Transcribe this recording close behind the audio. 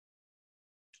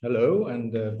Hello,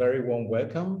 and a very warm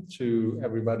welcome to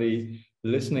everybody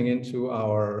listening into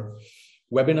our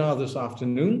webinar this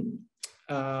afternoon,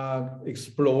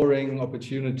 exploring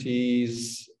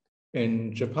opportunities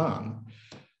in Japan.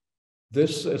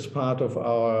 This is part of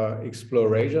our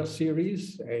ExplorAsia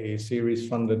series, a series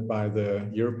funded by the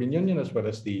European Union as well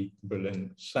as the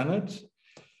Berlin Senate,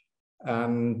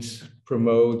 and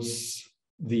promotes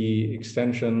the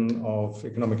extension of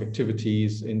economic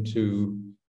activities into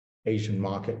Asian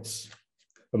markets,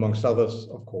 amongst others,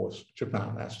 of course,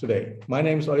 Japan, as today. My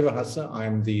name is Oliver Hasse.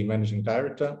 I'm the Managing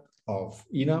Director of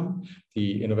INAM,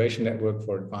 the Innovation Network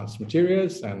for Advanced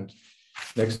Materials, and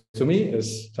next to me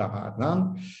is Taha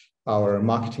Adnan, our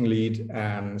Marketing Lead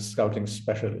and Scouting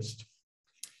Specialist.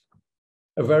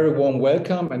 A very warm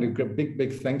welcome and a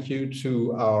big thank you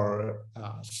to our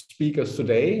speakers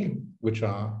today, which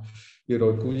are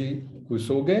Hirokuri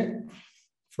Kusoge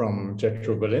from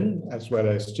JETRO Berlin, as well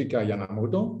as Chika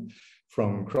Yanamoto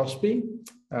from CROSSBIE,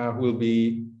 who will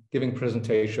be giving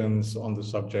presentations on the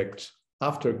subject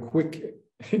after a quick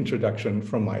introduction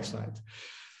from my side.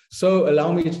 So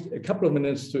allow me a couple of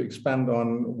minutes to expand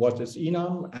on what is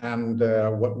INAM and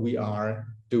what we are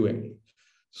doing.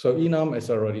 So INAM, as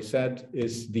I already said,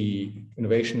 is the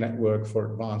Innovation Network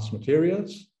for Advanced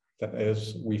Materials. That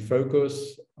is, we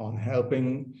focus on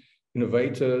helping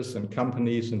innovators and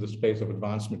companies in the space of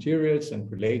advanced materials and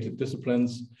related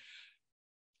disciplines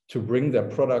to bring their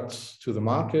products to the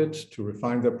market, to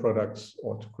refine their products,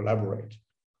 or to collaborate.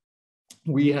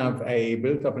 We have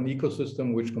built up an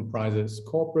ecosystem which comprises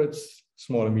corporates,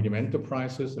 small and medium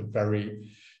enterprises, a very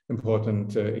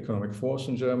important economic force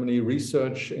in Germany,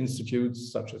 research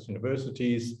institutes such as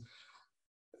universities,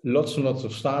 lots and lots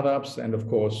of startups, and of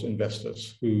course,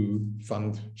 investors who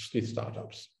fund these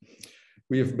startups.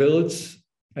 We have built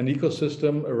an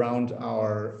ecosystem around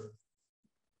our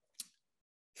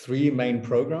three main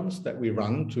programs that we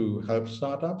run to help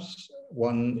startups.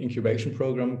 One incubation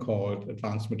program called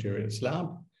Advanced Materials Lab,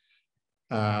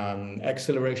 an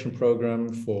acceleration program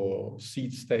for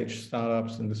seed stage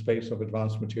startups in the space of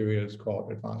advanced materials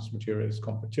called Advanced Materials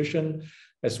Competition,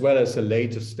 as well as a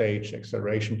later stage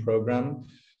acceleration program,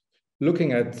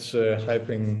 looking at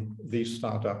helping these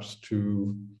startups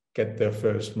to get their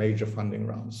first major funding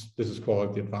rounds. This is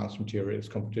called the Advanced Materials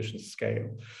Competition Scale.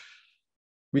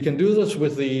 We can do this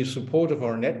with the support of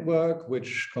our network,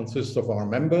 which consists of our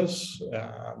members,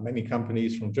 many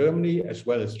companies from Germany, as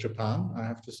well as Japan, I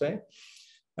have to say,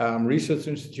 research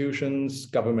institutions,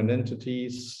 government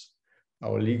entities,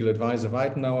 our legal advisor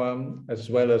Weitenauer, as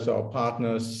well as our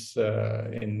partners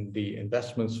in the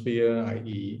investment sphere,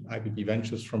 i.e. IBB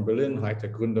Ventures from Berlin,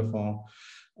 High-Tech Gründerfonds,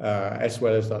 as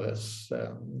well as others.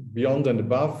 Beyond and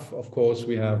above, of course,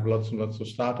 we have lots and lots of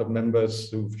startup members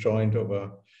who've joined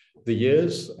over the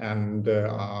years and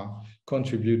are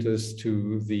contributors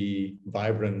to the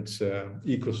vibrant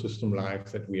ecosystem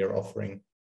life that we are offering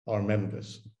our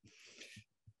members.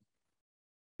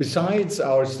 Besides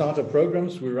our startup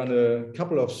programs, we run a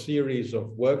couple of series of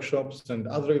workshops and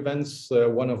other events,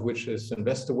 one of which is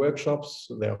investor workshops.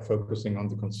 They are focusing on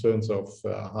the concerns of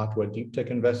hardware deep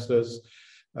tech investors,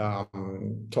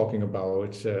 talking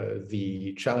about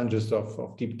the challenges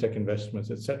of deep tech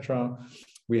investments, etc.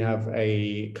 We have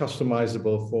a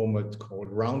customizable format called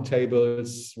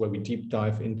roundtables, where we deep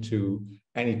dive into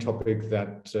any topic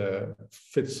that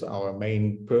fits our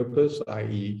main purpose,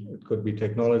 i.e. it could be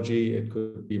technology, it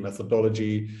could be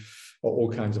methodology, or all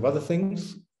kinds of other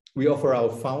things. We offer our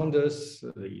founders,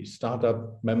 the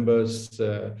startup members,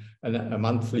 a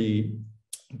monthly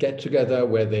get together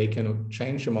where they can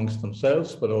change amongst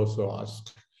themselves, but also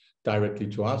ask directly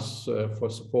to us for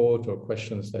support or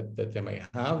questions that they may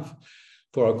have.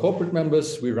 For our corporate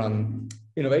members, we run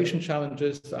innovation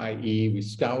challenges, i.e. we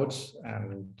scout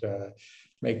and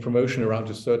make promotion around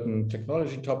a certain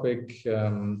technology topic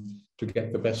to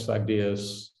get the best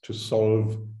ideas to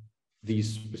solve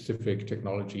these specific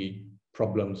technology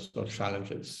problems or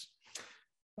challenges.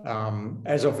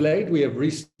 As of late, we have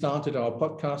restarted our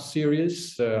podcast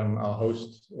series. Our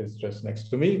host is just next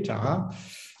to me, Taha,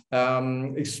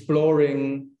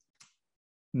 exploring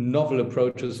novel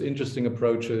approaches, interesting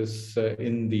approaches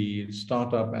in the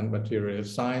startup and material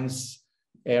science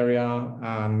area,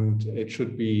 and it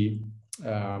should be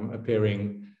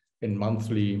appearing in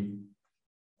monthly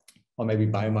or maybe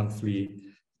bi-monthly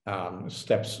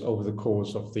steps over the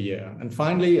course of the year. And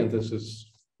finally, and this is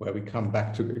where we come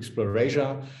back to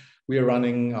ExplorAsia, we are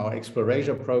running our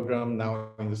ExplorAsia program now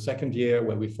in the second year,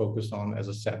 where we focus on, as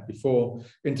I said before,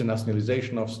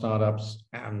 internationalization of startups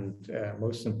and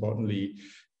most importantly,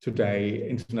 today,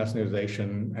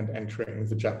 internationalization and entering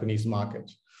the Japanese market.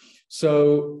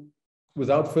 So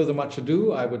without further much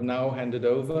ado, I would now hand it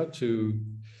over to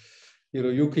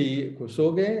Hiroyuki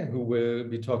Kosoge, who will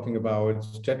be talking about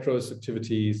JETRO's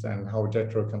activities and how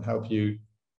JETRO can help you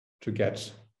to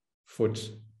get foot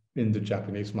in the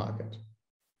Japanese market.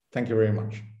 Thank you very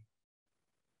much.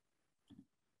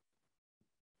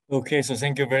 Okay, so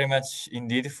thank you very much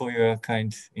indeed for your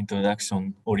kind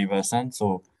introduction, Oliver-san.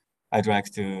 So I'd like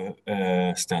to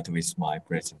start with my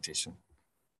presentation.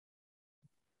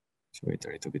 So wait a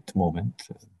little bit moment.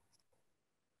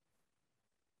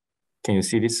 Can you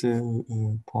see this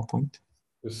PowerPoint?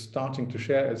 We're starting to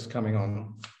share, it's coming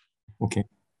on. Okay.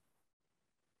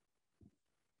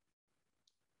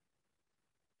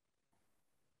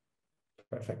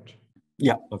 Perfect.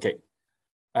 Yeah, okay.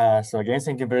 So again,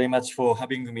 thank you very much for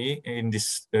having me in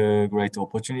this great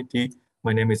opportunity.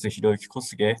 My name is Hiroyuki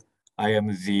Kosuge. I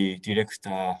am the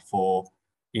director for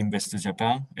Invest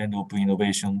Japan and Open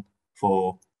Innovation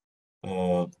for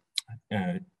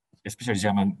especially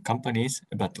German companies,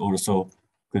 but also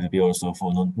could be also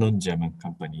for non-German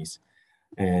companies.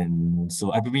 And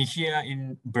so I've been here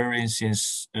in Berlin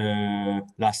since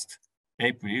last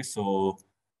April. So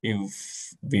we'll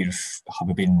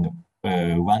have been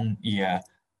 1 year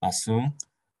soon.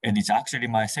 And it's actually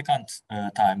my second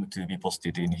time to be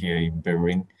posted in here in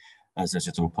Berlin as a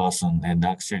JETRO person. And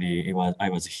actually I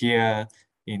was here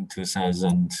in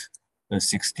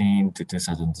 2016 to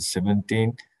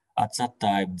 2017. At that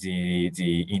time,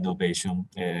 the innovation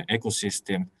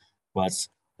ecosystem was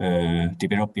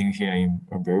developing here in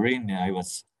Berlin. And I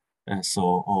was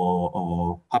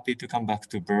so happy to come back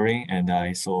to Berlin, and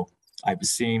I've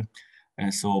seen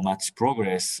so much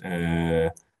progress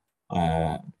in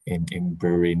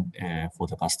Berlin for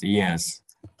the past years.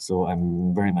 So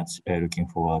I'm very much looking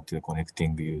forward to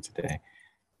connecting with you today.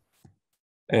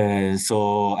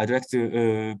 So I'd like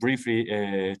to briefly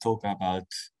talk about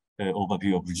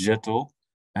overview of JETRO.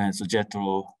 And so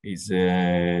JETRO is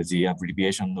the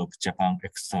abbreviation of Japan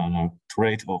External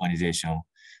Trade Organization.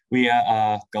 We are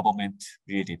a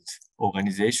government-related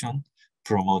organization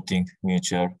promoting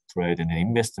mutual trade and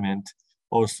investment,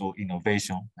 also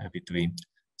innovation between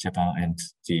Japan and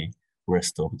the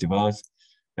rest of the world.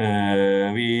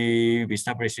 We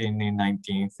established in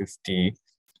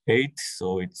 1958,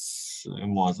 so it's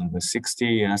more than 60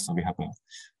 years. So we have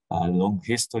a long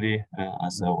history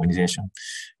as an organization,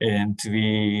 and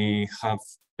we have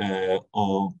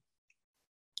over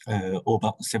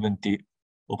 70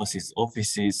 overseas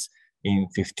offices in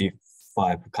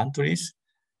 55 countries.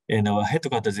 And our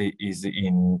headquarters is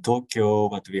in Tokyo,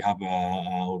 but we have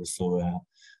also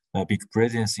a big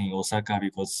presence in Osaka,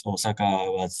 because Osaka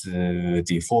was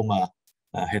the former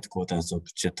headquarters of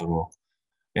JETRO.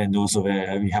 And also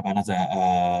we have another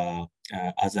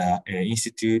other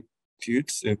institute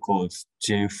called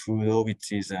JFood,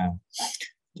 which is a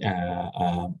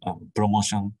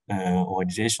promotion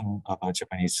organization about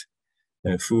Japanese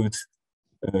food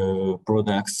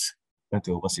products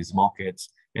to overseas markets.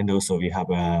 And also we have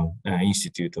an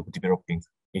Institute of Developing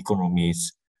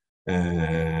Economies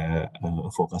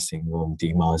focusing on the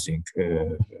emerging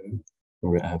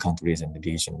countries and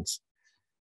regions.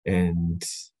 And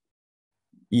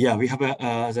yeah, we have,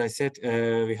 as I said,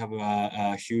 we have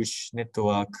a huge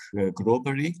network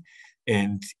globally.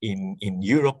 And in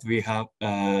Europe, we have,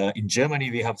 in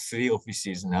Germany, we have 3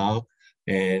 offices now.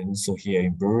 And so here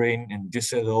in Berlin and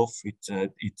Düsseldorf, it's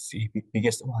the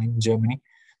biggest one in Germany.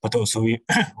 But also we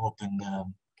opened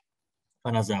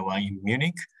another one in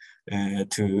Munich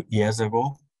 2 years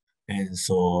ago. And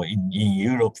so in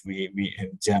Europe,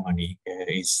 Germany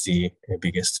is the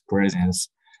biggest presence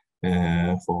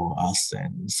for us.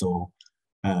 And so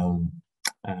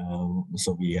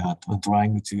so we are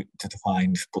trying to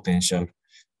find potential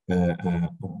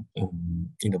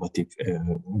innovative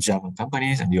German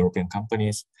companies and European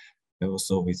companies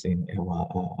also within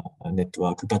our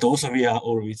network. But also we are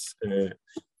always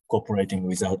cooperating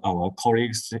with our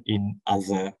colleagues in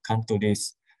other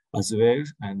countries as well.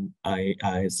 And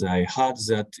as I heard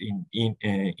that in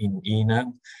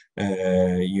INAM,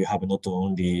 you have not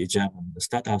only German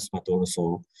startups, but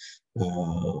also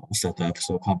startups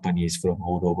or companies from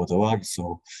all over the world.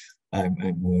 So I'm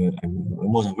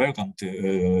more than welcome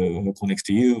to connect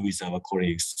you with our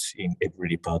colleagues in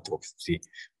every part of the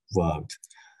world.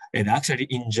 And actually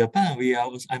in Japan,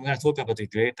 I'm going to talk about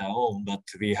it later on, but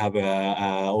we have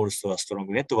also a strong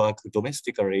network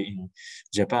domestically in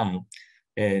Japan.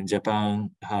 And Japan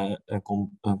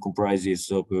comprises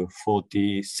of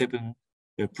 47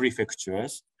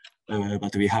 prefectures,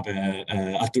 but we have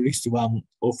at least 1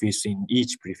 office in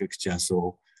each prefecture.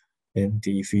 So, and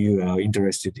if you are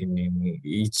interested in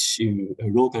each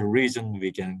local region,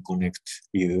 we can connect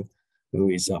you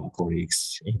with our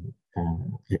colleagues in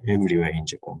everywhere in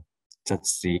Japan.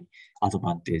 That's the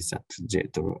advantage that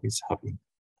JETRO is having.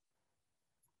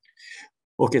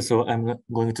 Okay, so I'm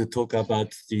going to talk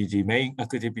about the main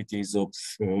activities of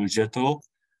JETRO.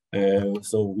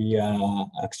 So we are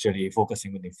actually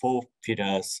focusing on the 4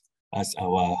 pillars as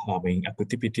our main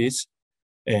activities.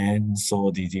 And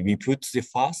so we put the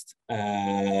first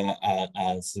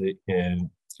as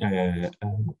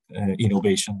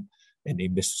innovation and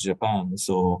Invest Japan.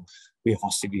 So we are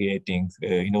facilitating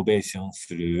innovation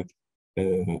through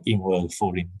inward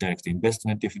foreign direct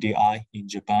investment, FDI, in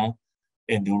Japan.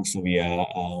 And also we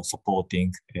are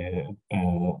supporting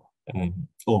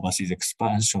overseas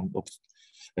expansion of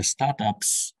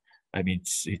startups. I mean,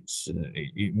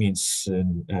 it means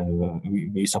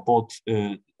we support,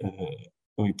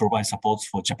 we provide support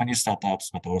for Japanese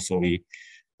startups, but also we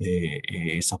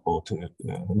support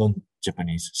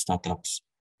non-Japanese startups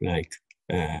like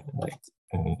the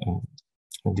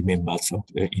members of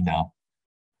INAM.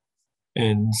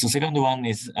 And so second one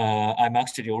is I'm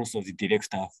actually also the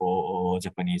director for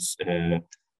Japanese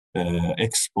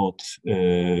export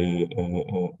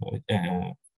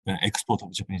export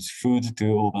of Japanese food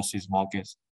to overseas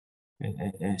markets.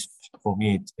 For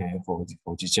me, for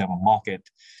the German market.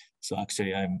 So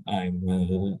actually, I'm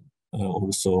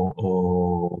also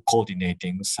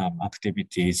coordinating some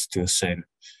activities to sell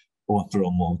or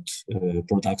promote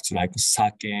products like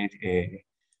sake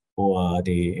or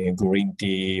the green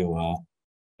tea or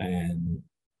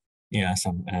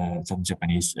some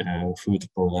Japanese food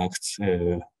products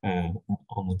on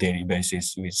a daily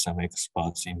basis with some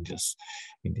experts in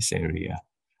this area.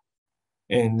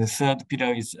 And the third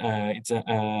pillar is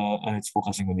it's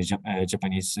focusing on the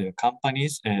Japanese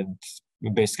companies, and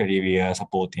basically we are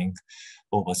supporting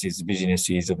overseas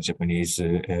businesses of Japanese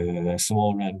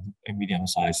small and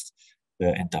medium-sized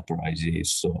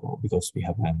enterprises. So because we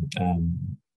have,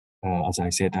 as I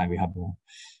said, we have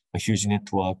a huge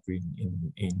network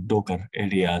in local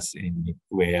areas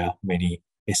where many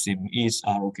SMEs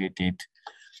are located.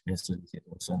 And so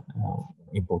it's an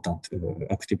important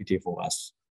activity for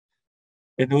us.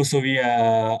 And also we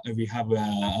have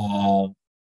a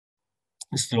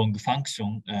strong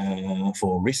function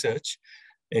for research.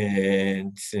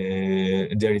 And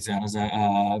there is another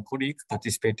colleague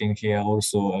participating here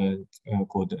also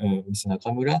called Ms.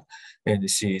 Nakamura, and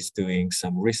she is doing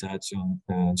some research on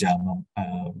German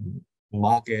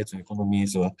markets,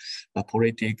 economies, or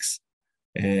politics.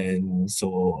 And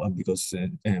so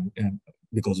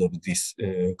because of this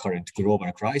current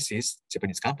global crisis,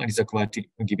 Japanese companies are quite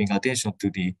giving attention to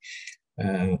the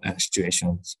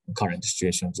current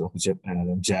situations of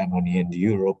Germany and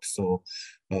Europe. So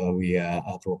we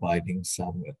are providing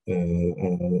some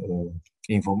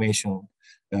information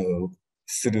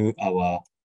through our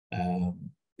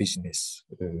business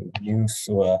news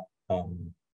or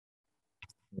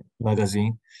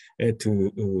magazine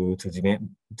to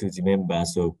the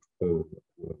members of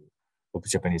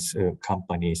Japanese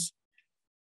companies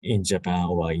in Japan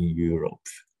or in Europe.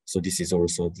 So this is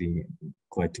also the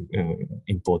quite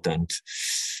important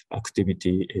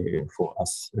activity for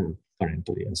us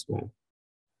currently as well.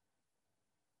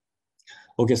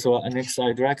 Okay, so next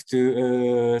I'd like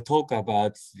to talk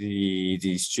about the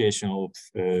situation of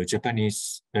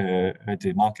Japanese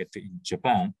the market in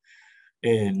Japan.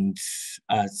 And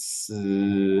as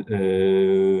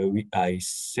I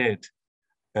said,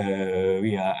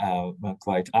 we are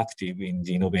quite active in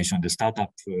the innovation, the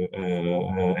startup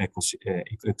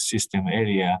ecosystem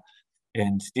area.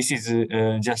 And this is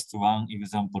just one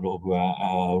example of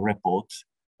a report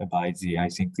by I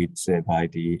think it's by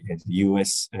the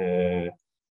US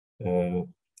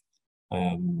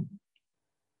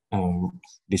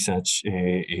research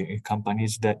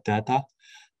companies data.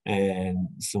 And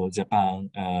so Japan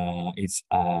is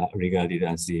regarded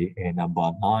as the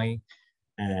number 9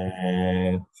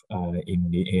 as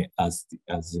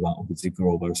one of the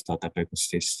global startup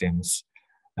ecosystems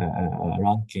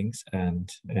rankings,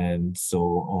 and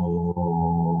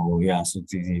so yeah, so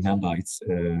the number is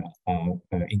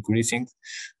increasing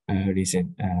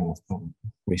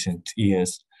recent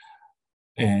years.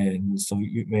 And so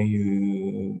when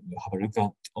you have a look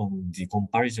at on the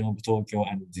comparison of Tokyo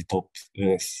and the top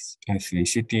 3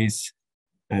 cities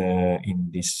in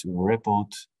this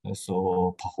report,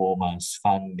 so performance,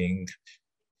 funding,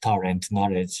 talent,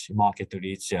 knowledge, market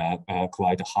reach are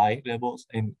quite high levels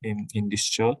in this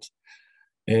chart.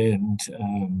 And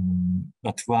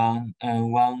but one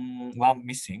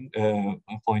missing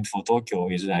point for Tokyo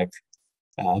is like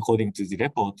according to the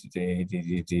report,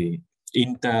 the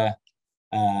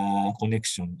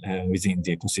connection within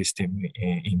the ecosystem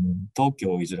in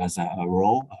Tokyo is rather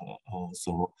low.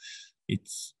 So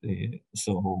it's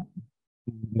so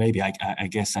maybe I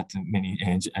guess that many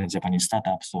Japanese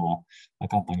startups or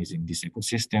companies in this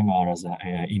ecosystem are rather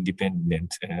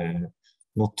independent,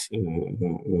 not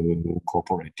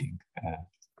cooperating.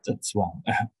 That's one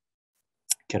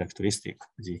characteristic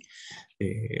of the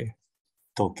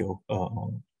Tokyo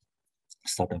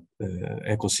startup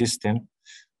ecosystem,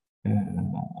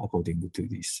 according to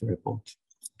this report.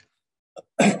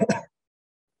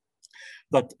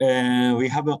 But we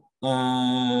have a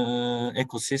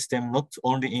ecosystem not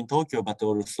only in Tokyo, but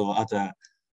also other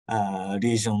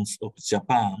regions of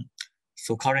Japan.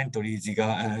 So currently,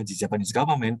 the Japanese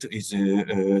government is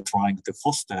trying to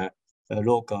foster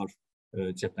local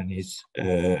Japanese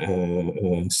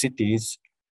cities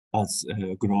as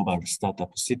global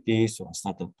startup cities or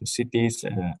startup cities,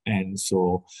 and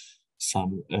so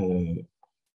some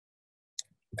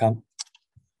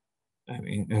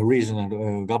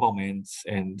regional governments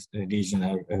and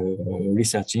regional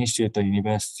research institute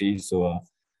universities or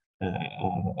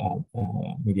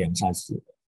medium-sized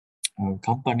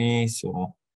companies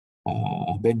or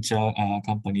venture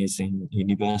companies in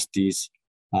universities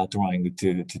are trying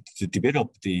to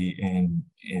develop the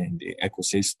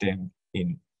ecosystem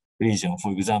in region.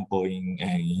 For example,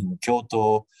 in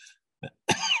Kyoto,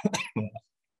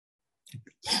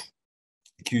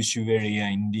 Kyushu area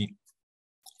in the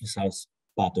south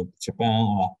part of Japan,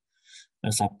 or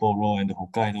Sapporo and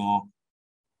Hokkaido,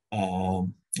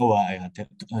 or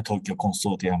Tokyo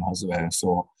Consortium as well.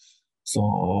 So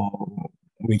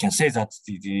we can say that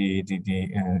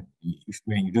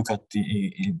when you look at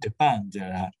in Japan,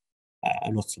 there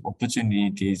are lots of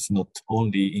opportunities, not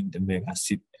only in the mega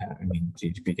city, I mean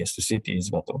the biggest cities,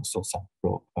 but also some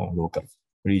local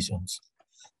regions.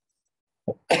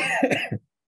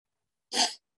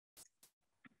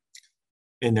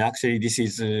 And actually, this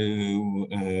is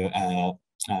a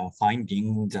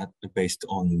finding that based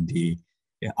on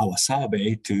our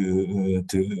survey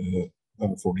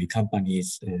for the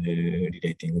companies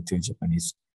relating to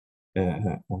Japanese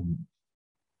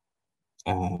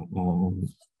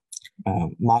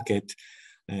market,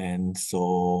 and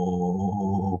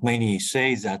so many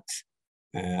say that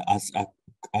as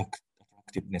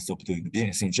attractiveness of doing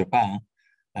business in Japan,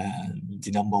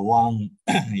 the number one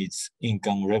is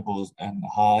income levels and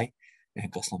high,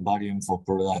 and customer volume for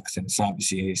products and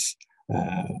services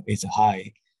is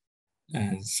high,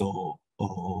 and so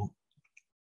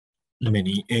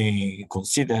many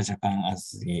consider Japan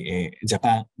as the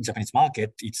Japanese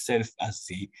market itself as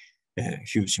the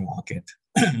huge market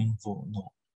for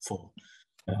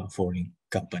foreign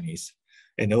companies.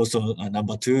 And also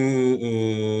number two,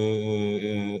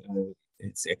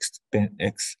 it's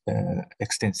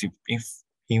extensive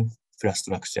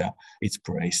infrastructure is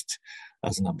praised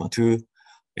as number two,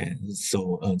 and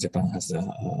so Japan has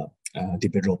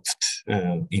developed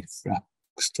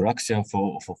infrastructure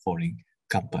for foreign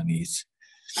companies,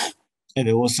 and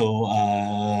also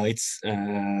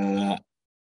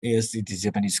yes, the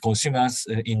Japanese consumers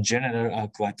in general are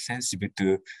quite sensitive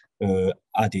to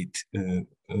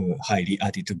highly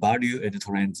added value and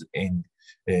trends in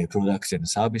products and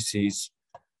services,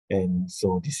 and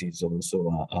so this is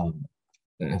also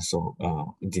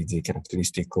the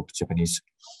characteristic of Japanese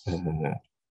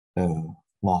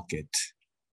market,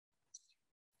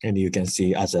 and you can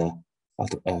see other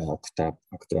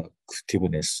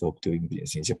attractiveness of doing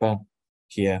business in Japan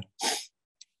here.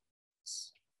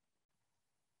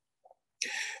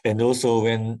 And also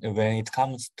when it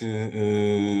comes to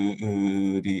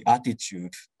the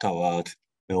attitude toward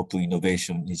open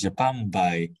innovation in Japan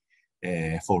by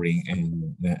foreign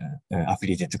and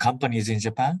affiliated companies in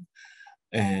Japan,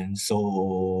 and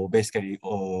so basically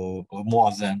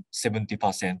more than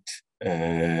 70%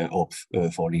 of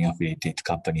foreign affiliated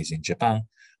companies in Japan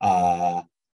are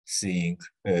seeing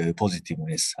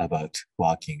positiveness about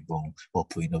working on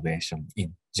open innovation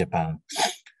in Japan.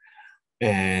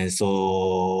 And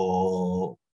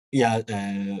so, yeah,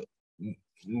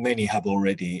 many have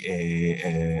already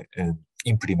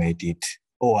implemented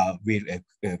or will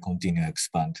continue to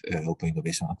expand open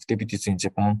innovation activities in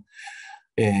Japan.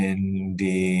 And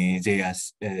they are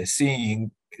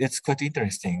seeing, it's quite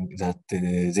interesting that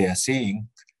they are seeing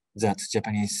that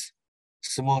Japanese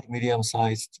small,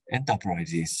 medium-sized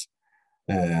enterprises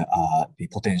are the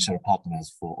potential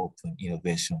partners for open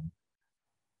innovation.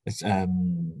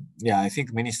 Yeah, I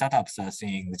think many startups are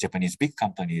seeing the Japanese big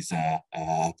companies are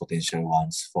potential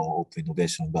ones for open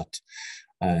innovation, but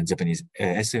Japanese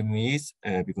SMEs,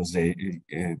 because they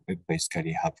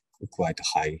basically have quite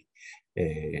high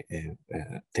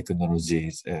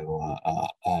technologies or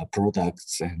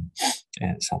products and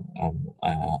some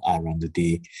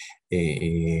R&D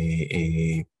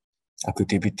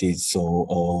activities.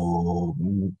 So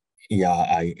yeah,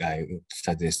 I would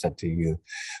suggest that you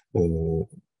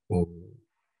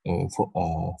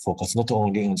focus not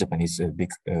only on Japanese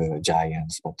big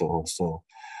giants, but also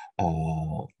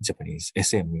Japanese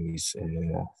SMEs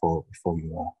for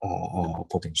your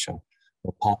potential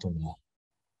partner.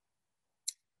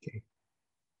 Okay.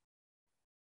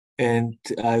 And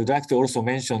I would like to also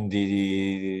mention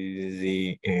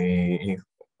the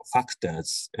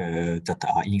factors that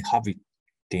are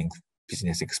inhibiting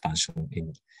business expansion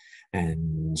in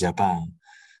Japan.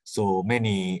 So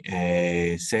many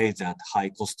say that high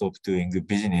cost of doing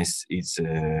business is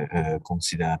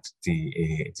considered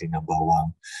the number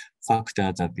one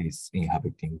factor that is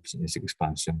inhibiting business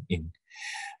expansion in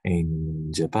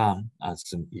Japan, as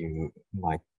you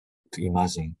might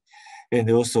imagine, and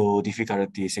also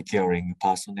difficulty securing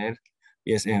personnel.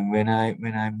 Yes, and when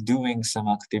I'm doing some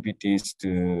activities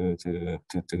to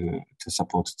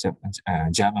support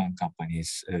German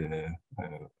companies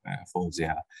for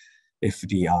their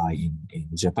FDI in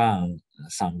Japan,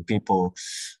 some people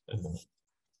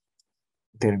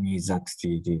tell me that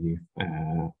the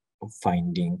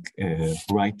finding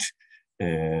right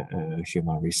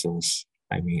human resource,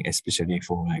 I mean, especially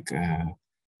for like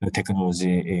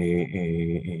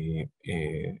technology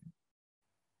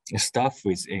staff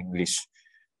with English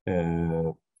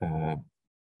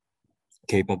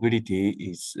capability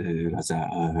is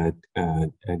rather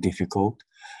difficult.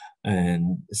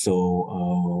 And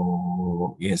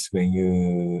so, yes, when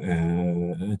you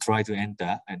try to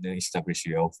enter and establish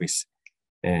your office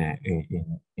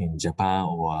in Japan,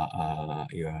 or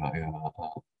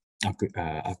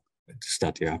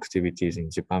start your activities in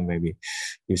Japan, maybe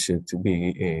you should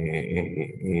be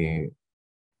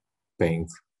paying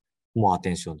more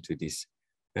attention to this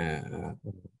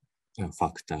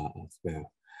factor as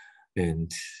well.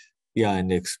 And yeah,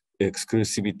 and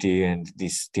exclusivity and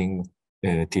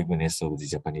distinctiveness of the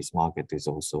Japanese market is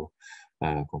also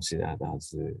considered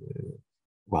as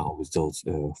one of those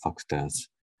factors.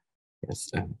 Yes.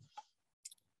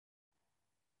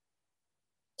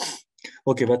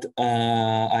 Okay, but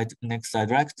next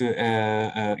I'd like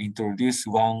to introduce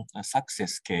one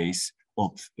success case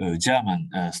of German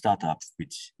startup,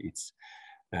 which is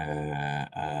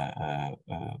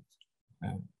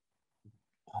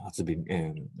has been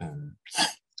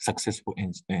successful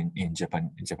in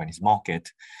Japanese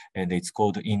market, and it's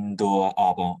called indoor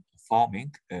urban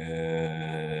farming.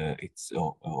 It's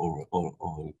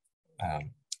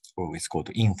always called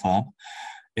InFarm.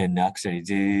 And actually,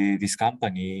 this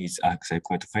company is actually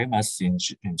quite famous in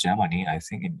Germany, I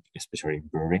think, especially in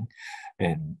Berlin.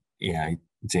 And yeah,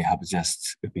 they have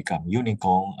just become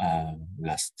unicorn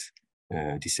last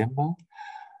December.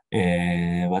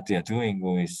 And what they are doing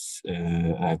is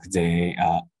they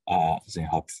have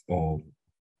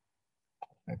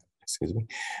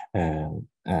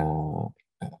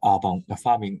urban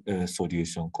farming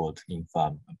solution called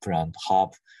InFarm Plant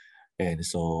Hub. And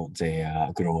so they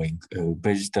are growing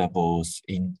vegetables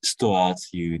in stores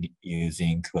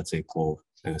using what they call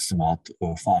smart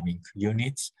farming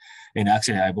units. And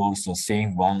actually, I've also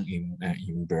seen one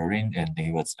in Berlin, and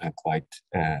it was quite,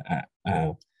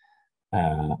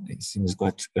 it seems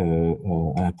quite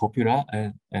popular.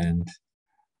 And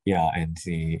yeah, and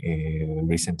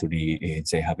recently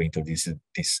they have introduced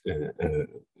this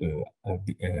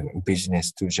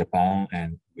business to Japan,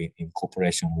 and in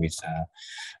cooperation with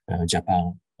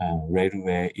Japan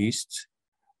Railway East.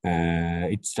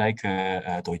 It's like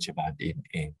a Deutsche Bahn in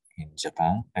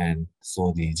Japan, and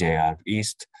so the JR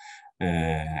East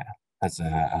has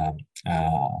a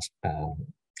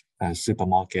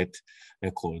supermarket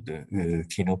called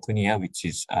Kinokuniya, which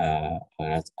is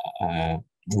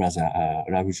rather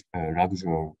luxury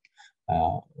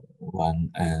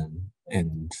one,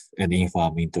 and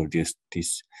InFarm introduced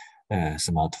this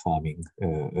smart farming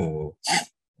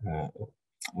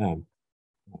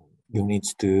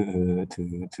units to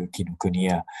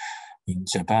Kinokuniya in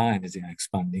Japan, and they are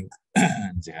expanding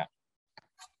their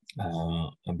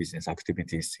business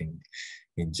activities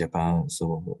in Japan.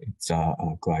 So it's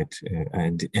quite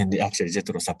and actually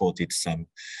JETRO supported some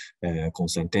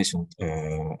consultation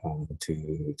to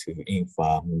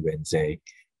InFarm when they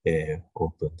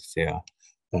opened their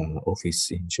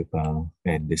office in Japan,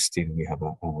 and still we have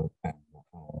a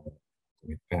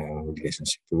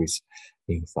relationship with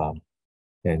InFarm,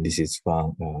 and this is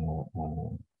one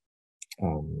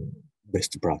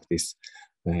best practice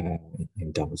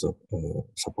in terms of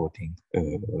supporting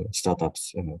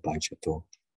startups by JETRO.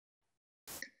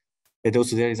 And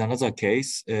also there is another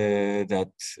case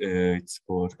that it's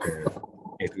called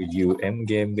FUM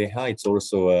GmbH. It's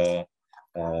also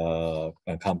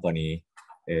a company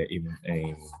in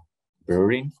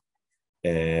Berlin,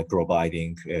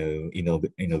 providing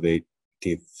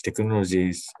innovative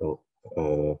technologies of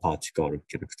particle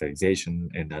characterization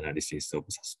and analysis of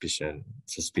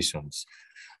suspicions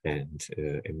and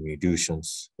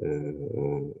illusions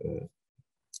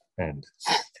and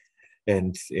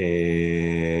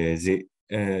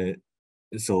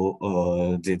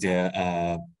their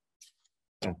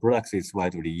products is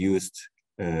widely used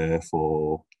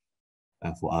for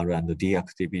R&D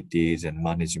activities and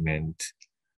management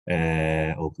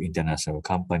of international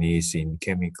companies in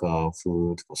chemical,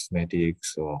 food,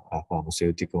 cosmetics, or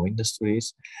pharmaceutical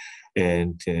industries.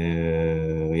 And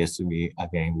yes, we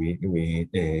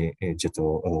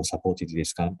JETRO supported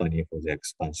this company for the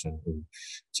expansion in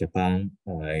Japan,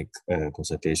 like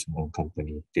consultation on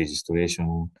company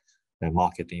registration,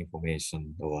 market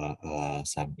information, or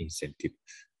some incentive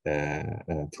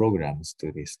programs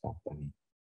to this company.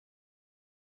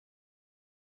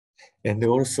 And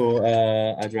also,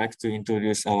 I'd like to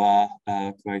introduce our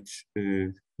quite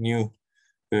new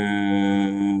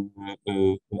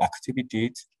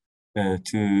activities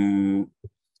to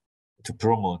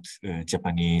promote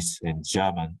Japanese and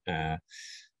German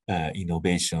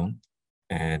innovation,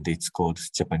 and it's called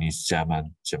Japanese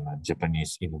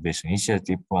Innovation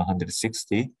Initiative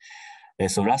 160.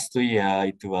 So last year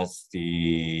it was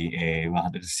the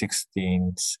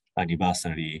 116th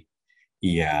anniversary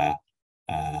year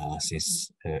since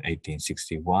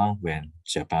 1861, when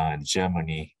Japan and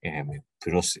Germany,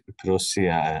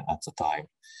 ExplorAsia at the time,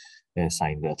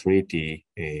 signed a treaty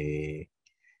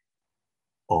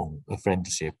on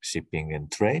friendship, shipping, and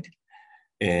trade.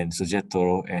 And so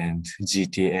JETRO and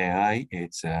JETRO,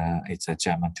 it's a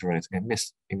German trade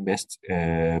invest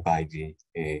by the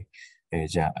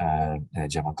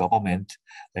German government.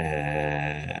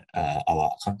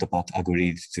 Our counterpart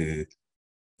agreed to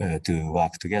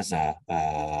work together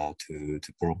to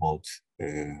promote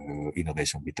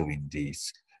innovation between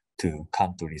these two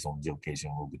countries on the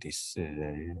occasion of this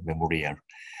memorial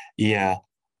year.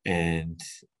 And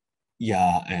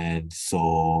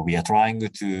so we are trying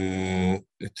to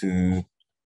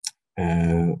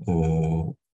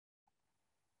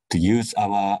use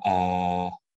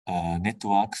our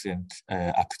networks and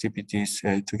activities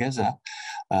together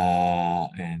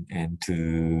and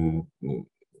to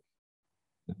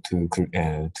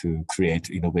create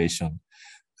innovation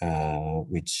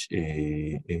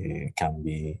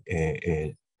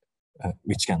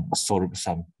which can solve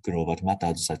some global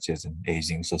matters such as an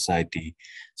aging society,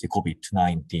 the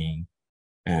COVID-19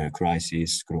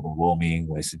 crisis, global warming,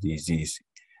 SDGs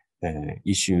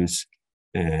issues,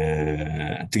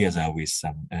 together with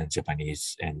some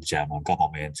Japanese and German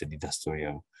governments and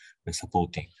industrial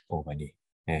supporting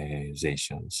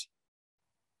organizations.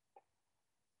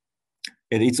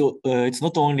 And it's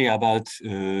not only about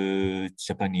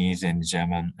Japanese and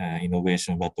German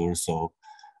innovation, but also,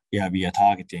 yeah, we are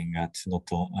targeting at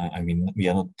we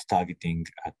are not targeting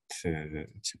at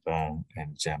Japan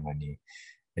and Germany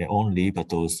only,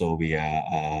 but also we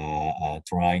are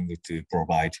trying to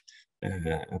provide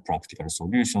practical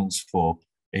solutions for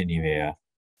anywhere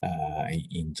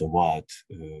in the world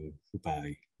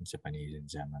by Japanese and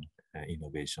German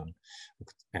innovation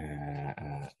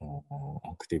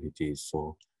activities.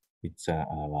 So it's a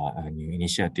new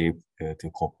initiative to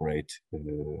cooperate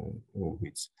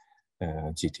with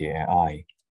JETRO,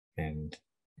 and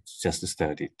it's just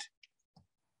started.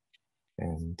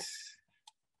 And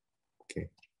okay,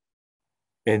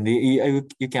 and you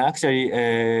can actually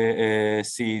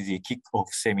see the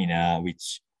kick-off seminar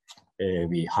which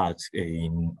we had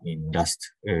in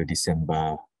last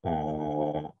December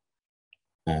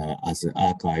as an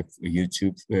archive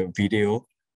YouTube video.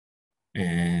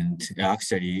 And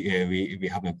actually we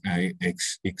have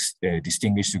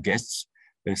distinguished guests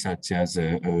such as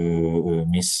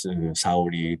Miss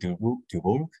Saori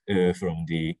Dubourg from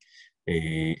the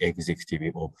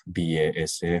executive of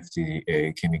BASF, the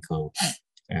chemical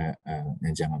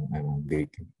and German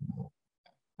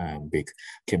big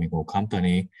chemical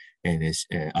company, and as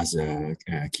a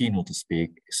keynote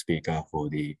speaker for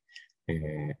the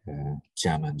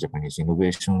Japanese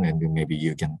innovation. And maybe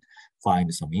you can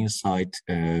find some insight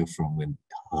from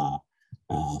her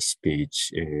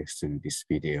speech through this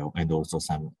video, and also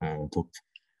some top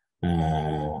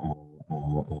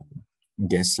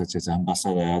guests such as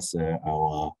ambassadors,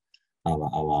 our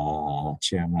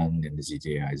chairman and the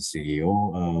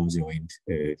CEO joined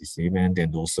this event,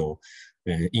 and also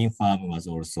INFAM was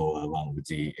also one of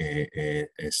the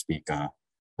speaker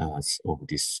of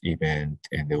this event,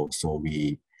 and also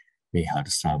we had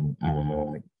some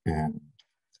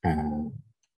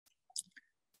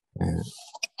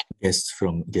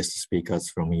guest speakers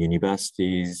from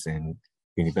universities and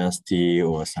university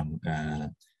or some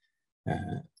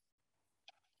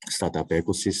startup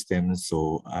ecosystem.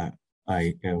 So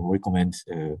I recommend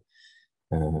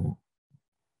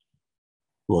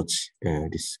watch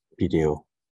this video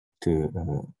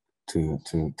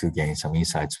to gain some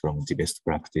insights from the best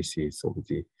practices of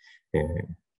the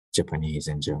Japanese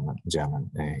and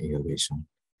German innovation.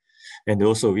 And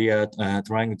also we are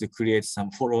trying to create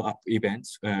some follow-up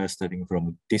events starting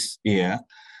from this year.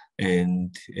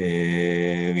 And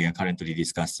we are currently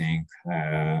discussing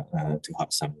to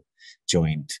have some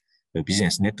joint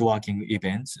business networking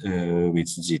events with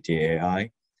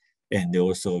GTAI. And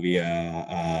also we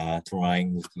are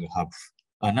trying to have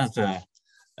another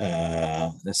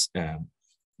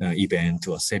event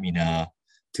or seminar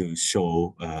to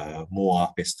show more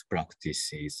best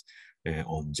practices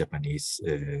on Japanese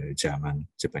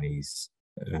Japanese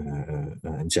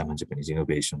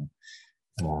innovation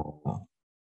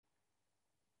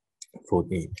for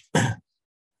the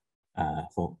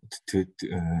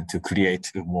to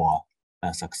create a more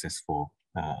successful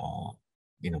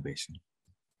innovation.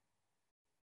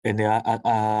 And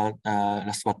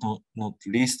last but not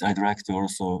least, I'd like to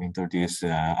also introduce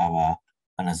our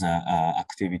another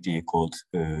activity called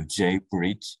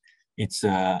JBridge. It's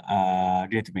a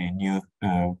relatively new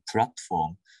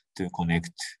platform to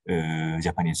connect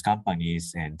Japanese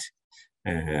companies and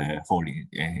foreign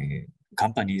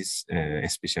companies,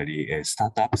 especially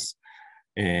startups.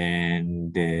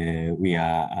 And we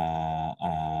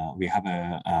have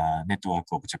a network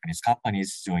of Japanese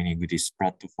companies joining this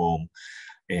platform,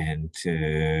 and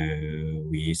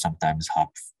we sometimes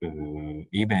have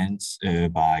events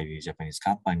by Japanese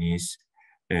companies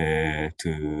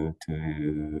to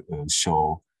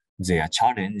show their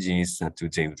challenges that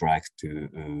they would like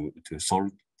to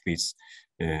solve with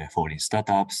foreign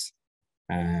startups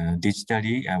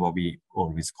digitally, what we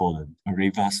always call a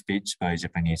reverse pitch by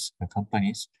Japanese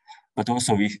companies. But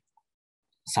also we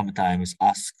sometimes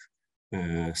ask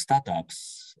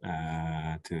startups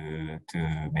to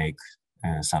make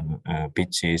some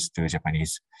pitches to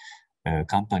Japanese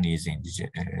companies in the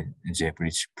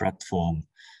JBridge platform.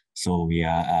 So we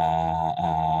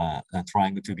are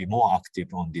trying to be more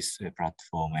active on this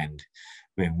platform, and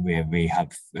when we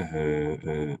have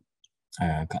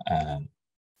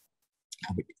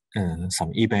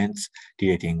some events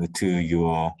relating to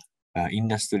your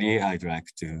industry, I'd like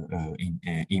to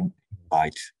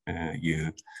invite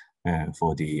you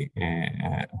for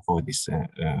these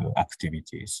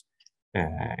activities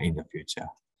in the future.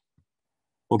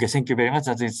 Okay, thank you very much.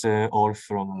 That is all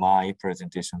from my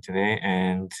presentation today.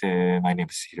 And my name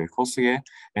is Hiroi Kosuge.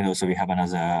 And also we have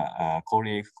another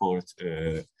colleague called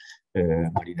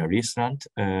Marina Riesland,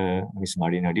 Miss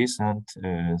Marina Riesland.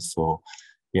 So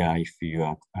yeah, if you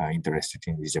are interested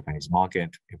in the Japanese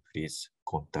market, please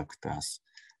contact us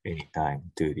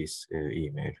anytime to this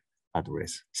email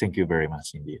address. Thank you very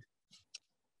much indeed.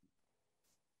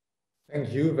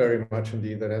 Thank you very much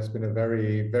indeed. That has been a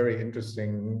very, very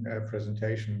interesting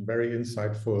presentation, very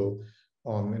insightful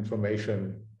on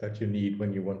information that you need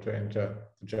when you want to enter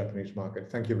the Japanese market.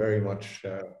 Thank you very much,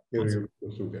 Hiroi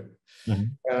Kosuge.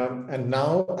 And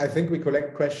now I think we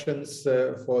collect questions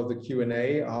for the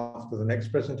Q&A after the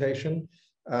next presentation.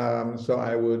 So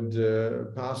I would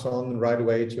pass on right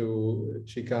away to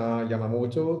Chika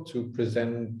Yamamoto to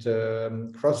present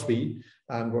CROSSBIE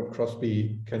and what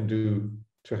CROSSBIE can do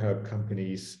to help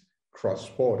companies cross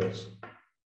borders.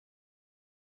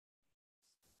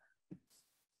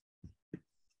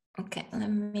 Okay, let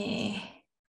me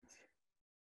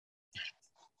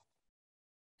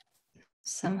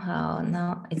somehow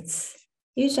now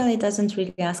usually doesn't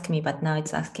really ask me, but now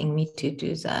it's asking me to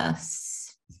do the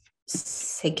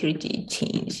security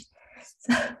change.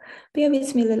 So bear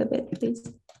with me a little bit, please.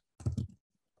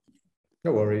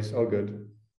 No worries, all good.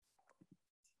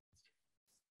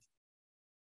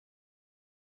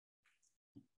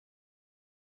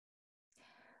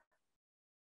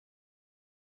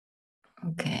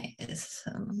 Okay,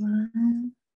 so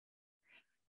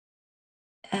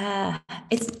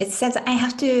it says I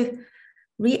have to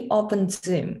reopen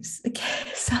Zoom.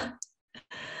 Okay, so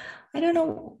I don't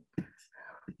know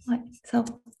what. So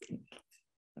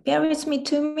bear with me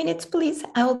 2 minutes, please.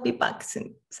 I will be back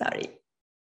soon. Sorry,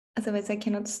 otherwise I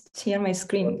cannot share my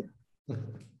screen.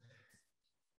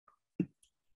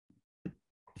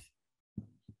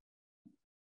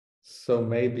 So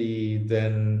maybe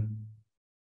then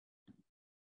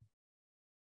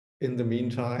in the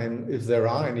meantime, if there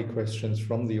are any questions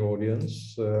from the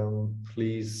audience,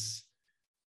 please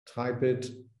type it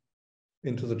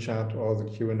into the chat or the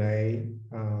Q&A,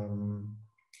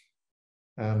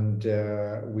 and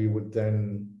we would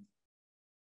then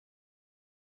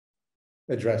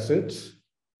address it.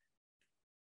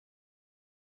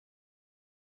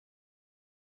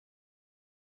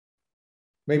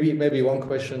 Maybe one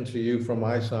question to you from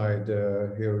my side,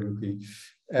 Hiroyuki.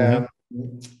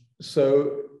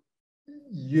 So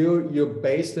you're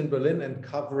based in Berlin and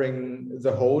covering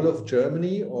the whole of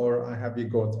Germany, or have you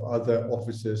got other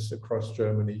offices across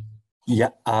Germany? Yeah,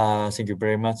 thank you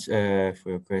very much for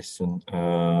your question,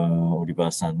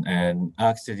 Oliver-san. And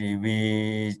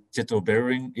actually, JETRO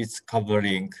Berlin is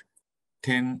covering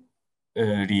 10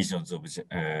 regions of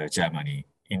Germany,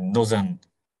 in northern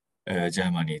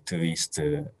Germany to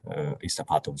eastern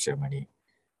part of Germany,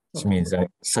 which means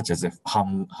such as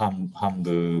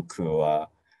Hamburg or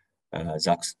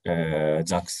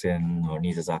Sachsen or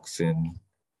Niedersachsen,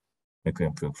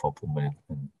 Mecklenburg-Vorpommern.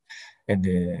 And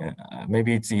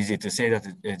maybe it's easy to say that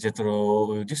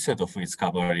JETRO Düsseldorf is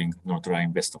covering North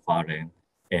Rhine-Westphalia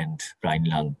and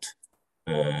Rhineland,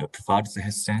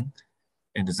 Pfalz-Hessen,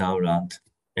 and Sauerland,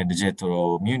 and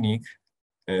JETRO Munich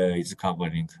is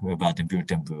covering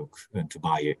Baden-Württemberg and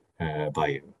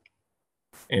Bayern.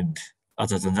 And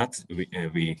other than that,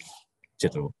 we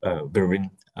JETRO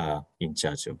Berlin are in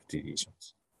charge of the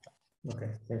regions.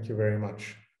 Okay, thank you very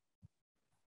much.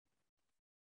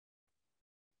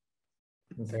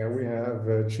 There we have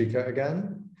Chika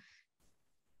again.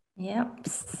 Yep.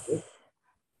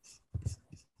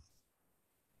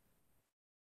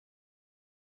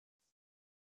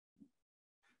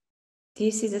 Do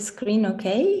you see the screen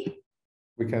okay?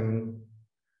 We can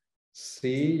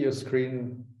see your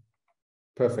screen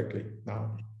perfectly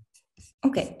now.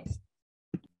 Okay.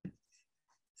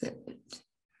 Good.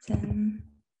 Then,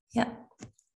 yeah.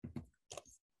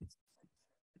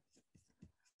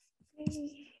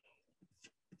 Okay.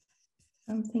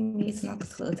 Something is not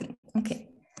closing. Okay.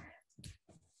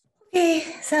 Okay,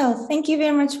 so thank you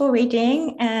very much for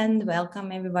waiting, and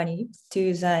welcome everybody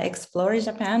to the Explore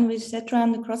Japan with JETRO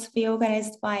and CROSSBIE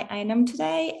organized by INAM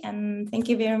today. And thank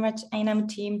you very much, INAM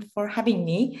team, for having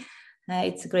me.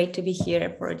 It's great to be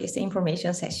here for this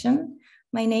information session.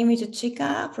 My name is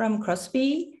Chika from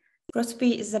CROSSBIE.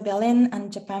 CROSSBIE is a Berlin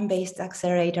and Japan-based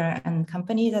accelerator and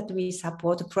company that we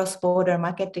support cross-border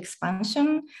market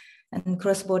expansion and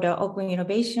cross-border open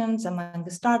innovations among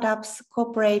startups,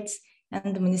 corporates,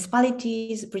 and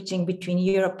municipalities bridging between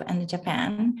Europe and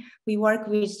Japan. We work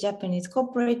with Japanese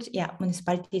corporate,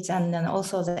 municipalities, and then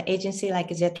also the agency like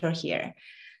JETRO here.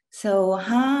 So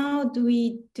how do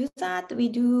we do that? We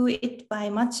do it by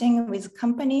matching with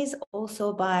companies,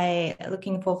 also by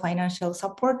looking for financial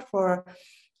support for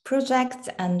projects.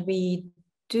 And we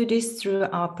do this through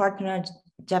our partner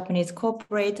Japanese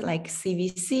corporate like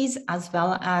CVCs, as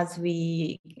well as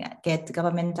we get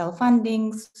governmental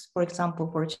fundings, for example,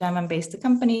 for German-based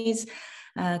companies,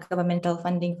 governmental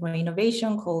funding for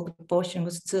innovation called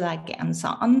Forschungszulage and so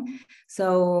on.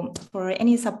 So for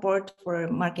any support for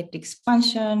market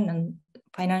expansion and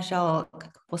financial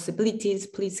possibilities,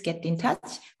 please get in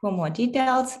touch for more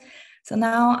details. So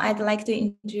now I'd like to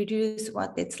introduce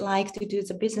what it's like to do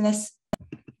the business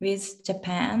with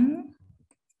Japan.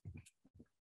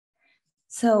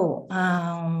 So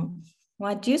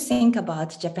what do you think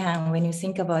about Japan when you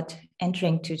think about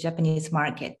entering to Japanese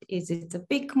market? Is it a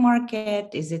big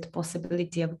market? Is it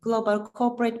possibility of global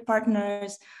corporate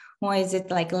partners? Or is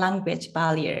it like language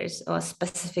barriers or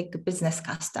specific business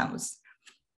customs?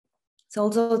 So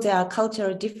although there are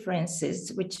cultural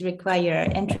differences which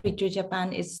require entry to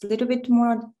Japan, is a little bit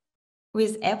more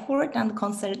with effort and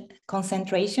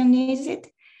concentration needed.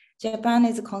 Japan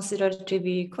is considered to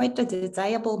be quite a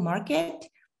desirable market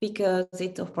because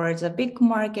it offers a big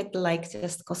market like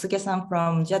just Kosuke-san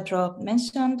from JETRO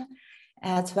mentioned,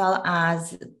 as well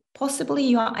as possibly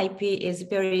your IP is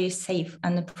very safe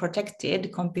and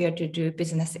protected compared to do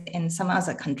business in some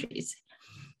other countries.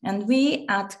 And we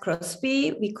at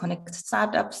CROSSBIE, we connect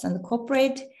startups and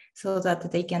corporate so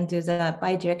that they can do the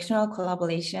bi-directional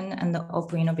collaboration and the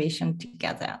open innovation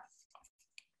together.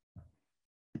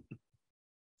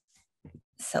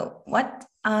 So what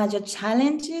are the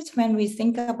challenges when we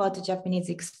think about the Japanese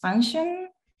expansion?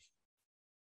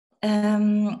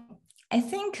 I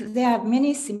think there are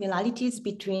many similarities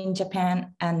between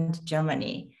Japan and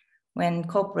Germany when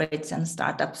corporates and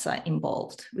startups are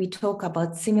involved. We talk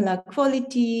about similar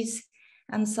qualities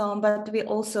and so on, but we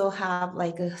also have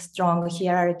like a strong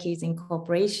hierarchies in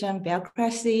cooperation,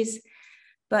 bureaucracies.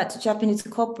 but Japanese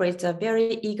corporates are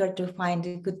very eager to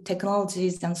find good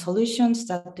technologies and solutions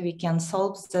that we can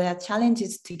solve the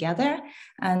challenges together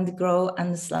and grow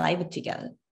and thrive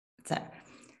together.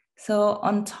 So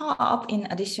on top, in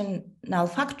additional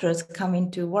factors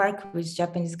coming to work with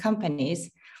Japanese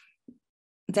companies,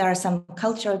 there are some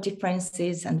cultural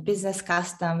differences and business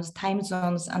customs, time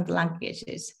zones, and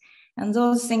languages. And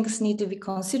those things need to be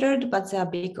considered, but they are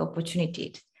big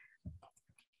opportunities.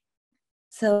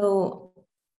 So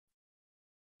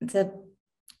the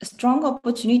strong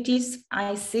opportunities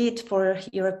I see it for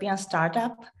European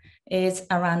startup is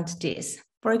around this.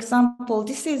 For example,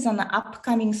 this is an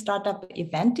upcoming startup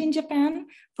event in Japan,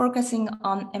 focusing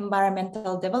on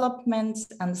environmental developments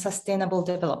and sustainable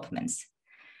developments.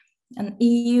 And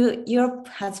Europe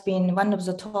has been one of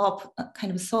the top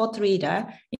kind of thought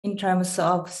leader in terms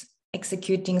of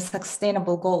executing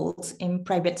sustainable goals in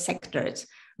private sectors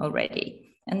already.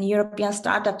 And European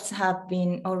startups have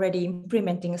been already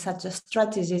implementing such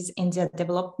strategies in their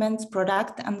developments,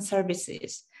 product and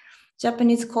services.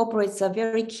 Japanese corporates are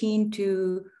very keen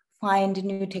to find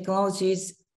new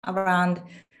technologies around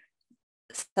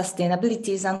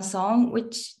sustainabilities and so on,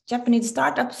 which Japanese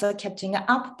startups are catching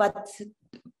up, but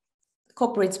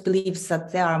corporates believe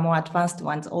that there are more advanced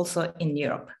ones also in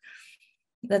Europe.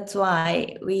 That's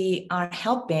why we are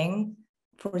helping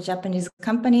for Japanese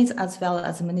companies as well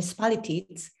as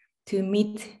municipalities to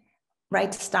meet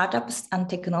right startups and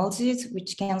technologies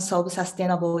which can solve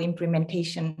sustainable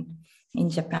implementation in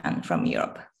Japan from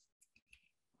Europe.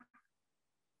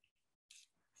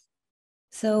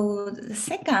 So the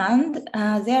second,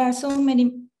 there are so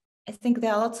many, I think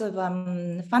there are lots of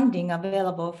funding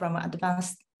available from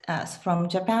from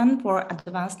Japan for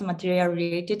advanced material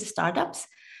related startups.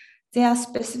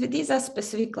 These are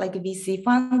specific like VC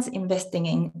funds investing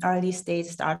in early stage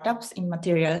startups in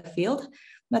material field.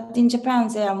 But in Japan,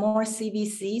 there are more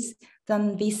CVCs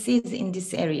than VCs in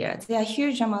this area. There are a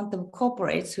huge amount of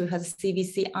corporates who have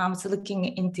CVC arms looking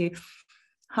into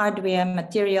hardware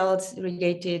materials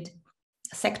related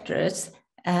sectors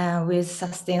with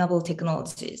sustainable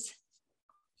technologies.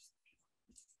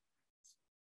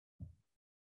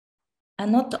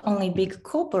 And not only big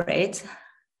corporates,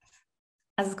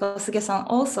 as Kosuge-san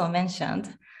also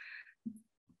mentioned,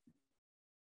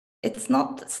 it's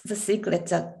not the secret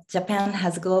that Japan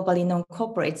has globally known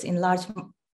corporates in large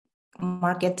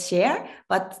market share,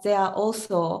 but there are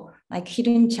also like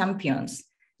hidden champions.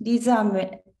 These are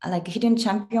like hidden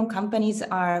champion companies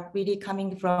are really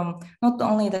coming from not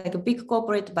only like a big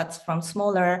corporate, but from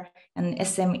smaller and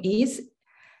SMEs.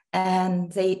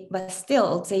 And but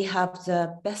still they have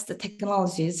the best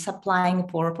technologies supplying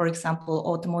for example,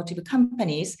 automotive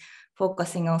companies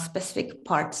focusing on specific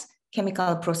parts,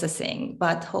 chemical processing,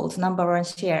 but holds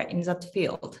 #1 share in that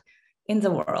field in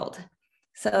the world.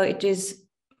 So it is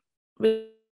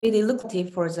really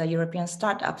lucrative for the European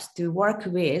startups to work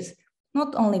with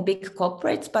not only big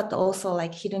corporates, but also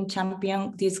like hidden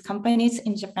champion, these companies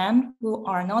in Japan who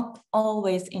are not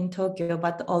always in Tokyo,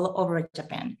 but all over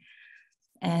Japan.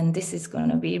 And this is going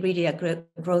to be really a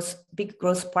big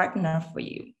growth partner for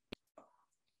you.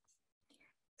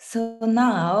 So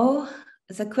now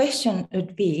the question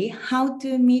would be how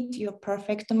to meet your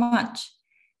perfect match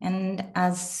and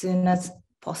as soon as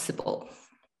possible.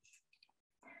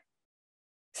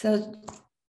 So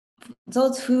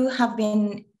those who have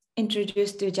been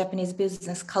introduced to Japanese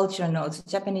business culture knows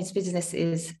Japanese business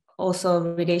is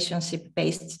also relationship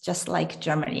based, just like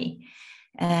Germany.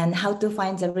 And how to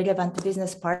find the relevant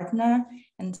business partner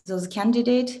and those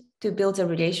candidates to build a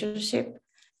relationship,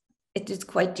 it is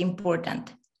quite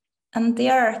important. And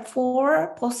there are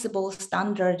 4 possible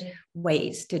standard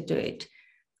ways to do it.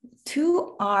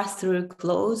 2 are through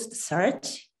closed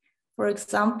search. For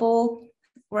example,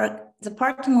 the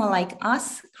partner like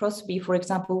us, CROSSBIE, for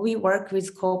example, we work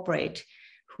with corporate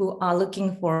who are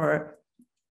looking for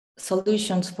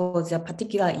solutions for their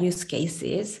particular use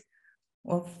cases,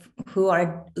 or who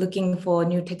are looking for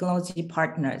new technology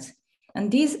partners. And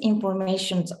these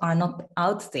informations are not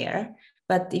out there,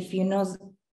 but if you know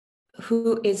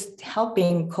who is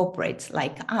helping corporates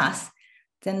like us,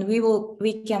 then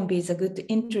we can be the good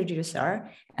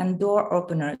introducer and door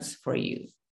openers for you.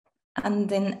 And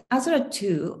then other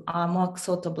 2 are more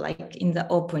sort of like in the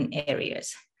open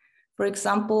areas. For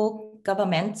example,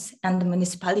 governments and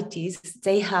municipalities,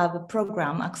 they have a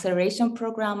program, acceleration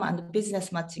program and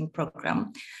business matching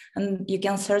program. And you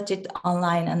can search it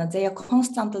online and they are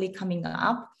constantly coming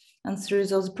up. And through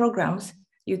those programs,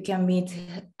 you can meet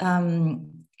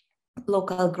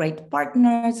local great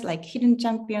partners like hidden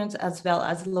champions, as well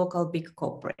as local big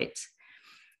corporates.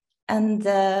 And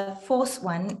the 4th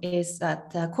one is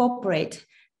that corporate,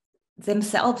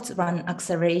 themselves run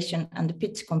acceleration and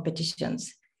pitch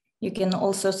competitions. You can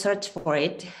also search for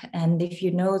it. And if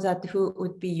you know that who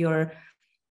would be your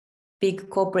big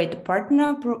corporate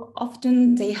partner,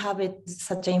 often they have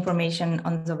such information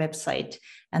on the website.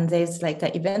 And there's like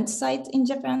an event site in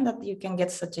Japan that you can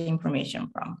get such information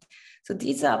from. So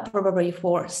these are probably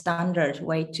 4 standard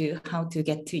way to how to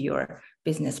get to your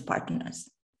business partners.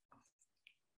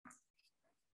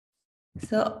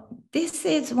 So this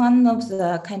is one of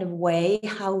the kind of way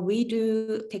how we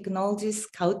do technology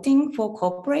scouting for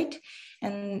corporate.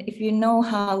 And if you know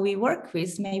how we work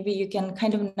with, maybe you can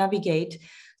kind of navigate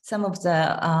some of the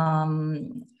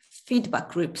feedback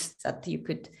groups that you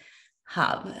could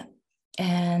have.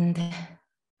 And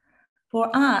for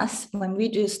us, when we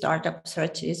do startup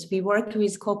searches, we work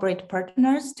with corporate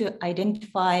partners to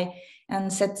identify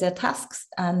and set their tasks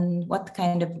and what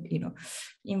kind of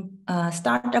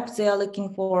startups they are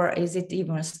looking for. Is it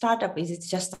even a startup? Is it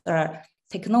just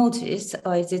technologies,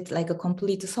 or is it like a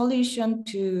complete solution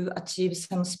to achieve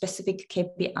some specific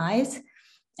KPIs?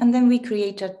 And then we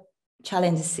create a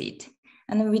challenge seed,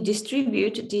 and then we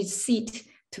distribute this seed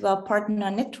to our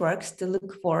partner networks to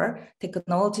look for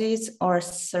technologies or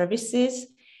services,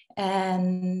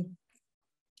 and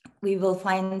we will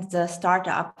find the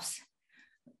startups,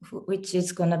 which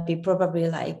is going to be probably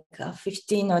like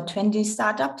 15 or 20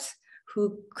 startups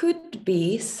who could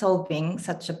be solving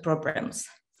such problems.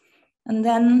 And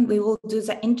then we will do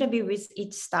the interview with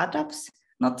each startups,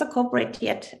 not the corporate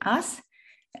yet, us,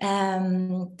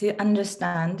 to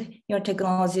understand your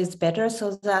technologies better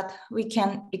so that we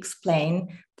can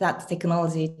explain that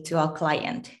technology to our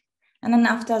client. And then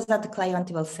after that, the client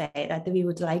will say that we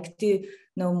would like to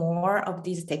know more of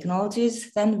these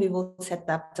technologies. Then we will set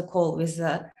up the call with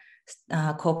the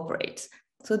corporates.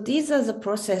 So these are the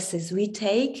processes we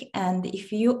take. And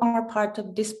if you are part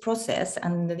of this process,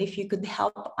 and if you could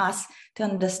help us to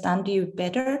understand you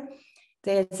better,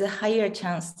 there's a higher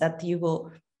chance that you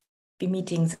will be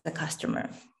meeting the customer.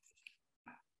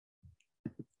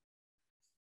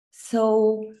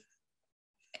 So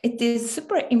it is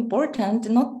super important,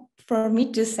 not for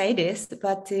me to say this,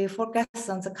 but to focus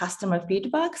on the customer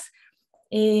feedbacks.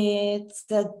 It's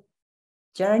a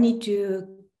journey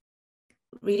to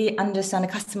really understand the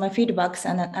customer feedbacks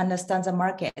and understand the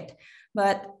market.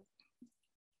 But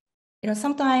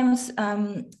sometimes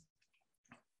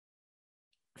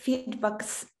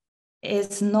feedbacks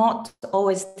is not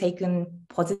always taken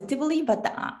positively, but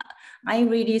I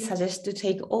really suggest to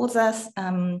take all the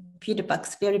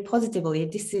feedbacks very positively.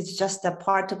 This is just a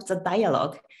part of the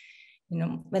dialogue.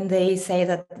 When they say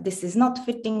that this is not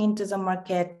fitting into the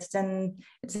market, then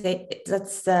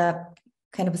that's the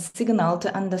kind of signal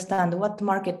to understand what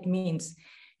market means.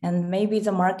 And maybe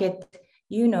the market,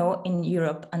 in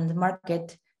Europe and the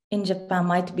market in Japan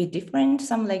might be different.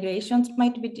 Some regulations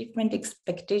might be different,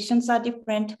 expectations are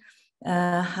different.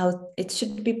 How it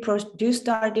should be produced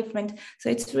are different. So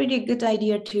it's really a good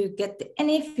idea to get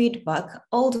any feedback,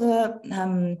 all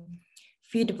the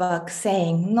feedback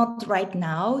saying not right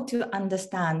now, to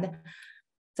understand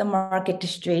the market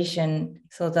situation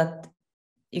so that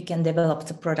you can develop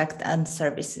the product and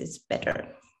services better.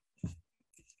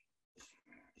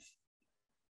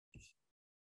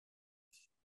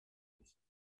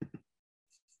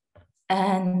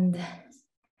 And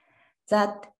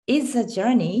that is a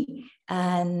journey,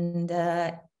 and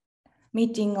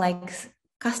meeting like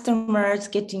customers,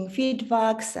 getting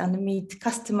feedbacks and meet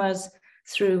customers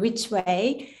through which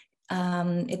way.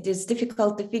 It is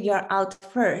difficult to figure out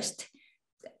first.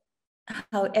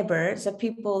 However, the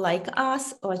people like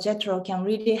us or JETRO can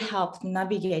really help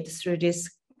navigate through this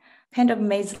kind of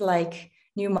maze-like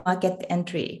new market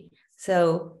entry.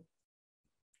 So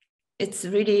it's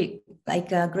really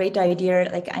like a great idea.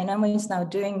 Like INAM is now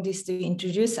doing this to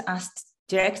introduce us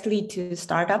directly to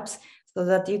startups so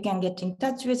that you can get in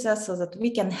touch with us so that we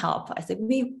can help. I think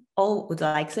we all would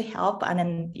like to help, and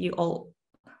then you all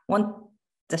want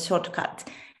the shortcut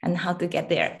and how to get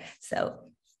there. So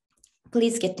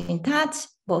please get in touch,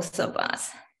 both of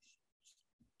us.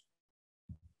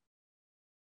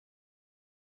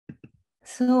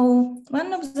 So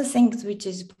one of the things which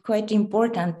is quite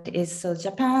important is, so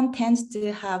Japan tends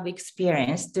to have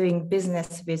experience doing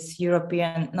business with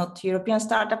not European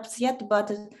startups yet,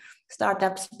 but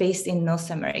startups based in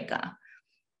North America.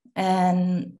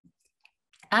 And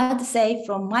I'd say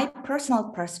from my personal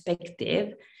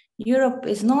perspective, Europe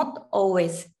is not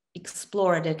always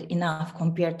explored enough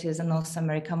compared to the North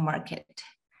American market.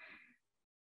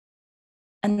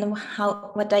 And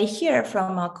what I hear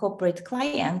from our corporate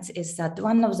clients is that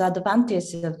one of the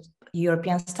advantages of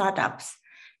European startups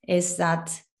is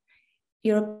that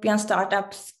European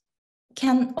startups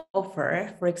can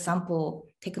offer, for example,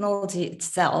 technology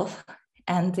itself,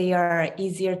 and they are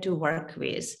easier to work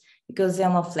with because they're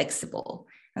more flexible.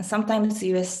 And sometimes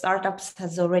US startups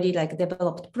has already like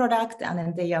developed product and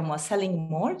then they are more selling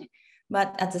more.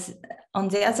 But on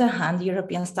the other hand,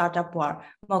 European startups are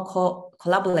more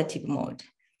collaborative mode.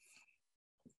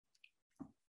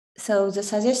 So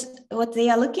what they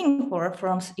are looking for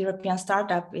from European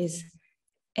startup is,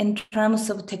 in terms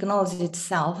of technology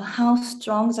itself, how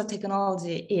strong the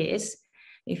technology is.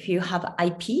 If you have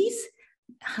IPs,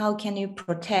 how can you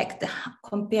protect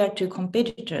compared to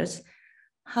competitors?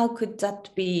 How could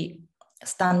that be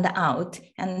stand out?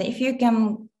 And if you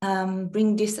can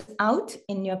bring this out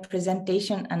in your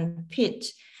presentation and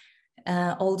pitch,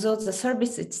 although the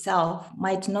service itself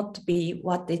might not be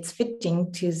what it's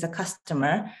fitting to the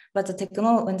customer, but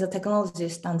when the technology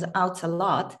stands out a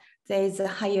lot, there is a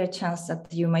higher chance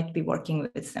that you might be working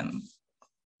with them.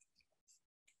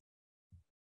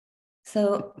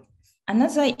 So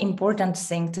another important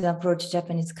thing to approach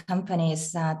Japanese companies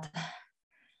is that,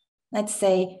 let's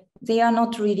say, they are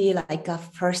not really like a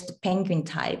first penguin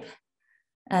type.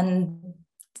 And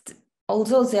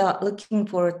although they are looking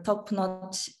for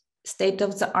top-notch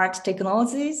state-of-the-art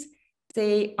technologies,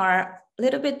 they are a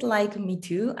little bit like me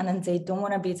too, and then they don't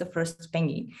want to be the first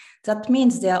penguin. That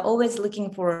means they are always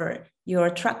looking for your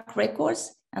track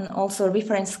records and also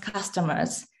reference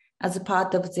customers as a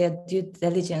part of their due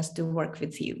diligence to work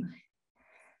with you.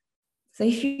 So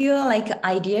if you're like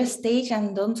idea stage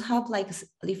and don't have like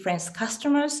reference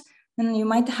customers, then you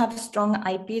might have strong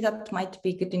IP that might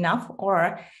be good enough,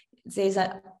 or there's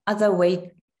a other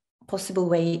way, possible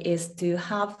way is to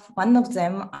have one of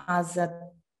them as a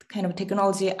kind of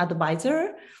technology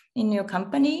advisor in your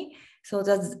company so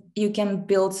that you can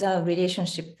build a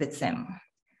relationship with them.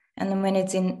 And when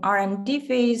it's in R&D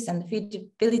phase and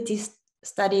feasibility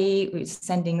study with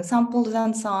sending samples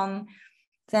and so on,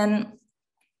 then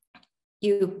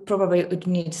you probably would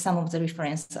need some of the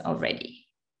reference already.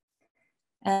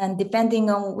 And depending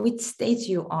on which stage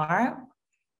you are,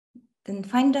 then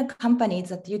find a company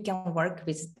that you can work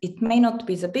with. It may not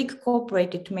be the big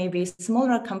corporate, it may be a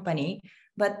smaller company,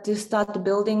 but to start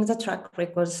building the track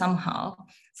record somehow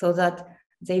so that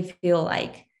they feel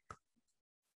like,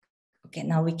 okay,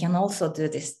 now we can also do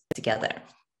this together.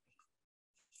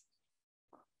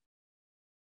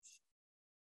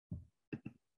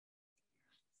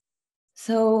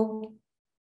 So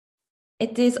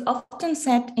it is often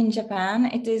said in Japan,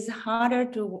 it is harder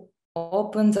to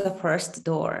open the first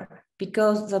door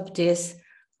because of this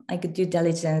like due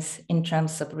diligence in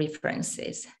terms of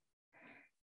references.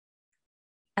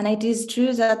 And it is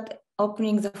true that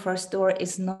opening the first door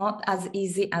is not as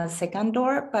easy as second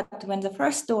door, but when the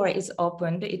first door is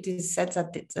opened, it is said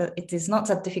that it is not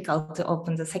that difficult to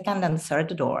open the second and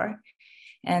third door.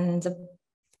 And the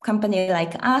company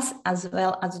like us, as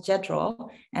well as JETRO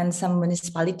and some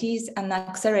municipalities and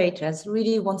accelerators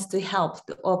really wants to help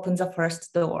to open the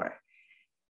first door.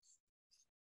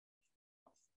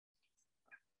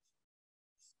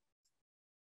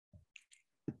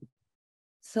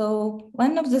 So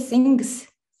one of the things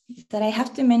that I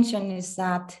have to mention is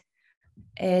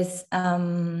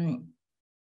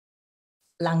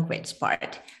language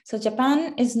part. So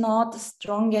Japan is not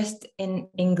strongest in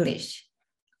English.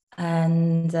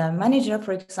 And the manager,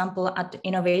 for example, at the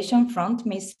innovation front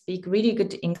may speak really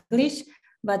good English,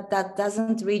 but that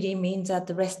doesn't really mean that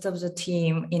the rest of the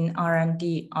team in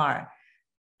R&D are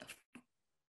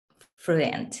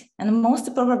fluent, and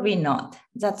most probably not.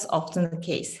 That's often the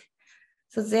case.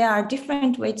 So there are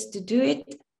different ways to do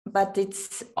it, but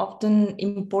it's often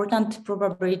important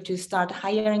probably to start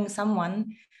hiring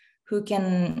someone who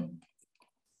can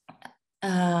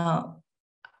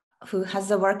who has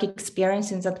the work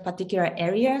experience in that particular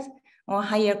area, or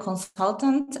hire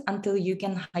consultant until you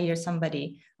can hire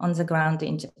somebody on the ground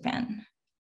in Japan.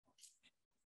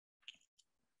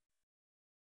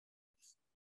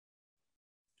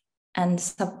 And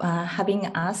having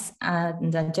us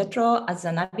and JETRO as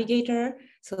a navigator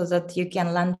so that you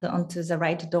can land onto the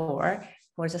right door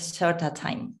for the shorter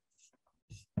time.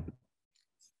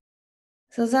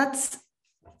 So that's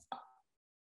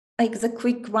like the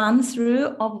quick run through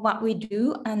of what we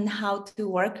do and how to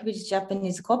work with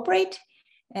Japanese corporate.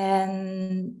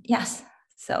 And yes,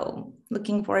 so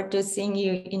looking forward to seeing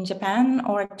you in Japan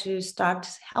or to start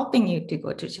helping you to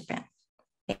go to Japan.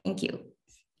 Thank you.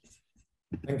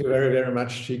 Thank you very, very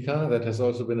much, Chika. That has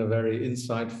also been a very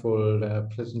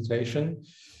insightful presentation,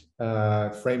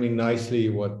 framing nicely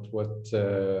what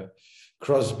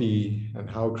CROSSBIE and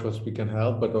how CROSSBIE can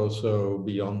help, but also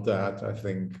beyond that, I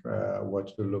think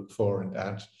what to look for and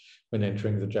at when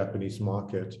entering the Japanese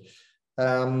market.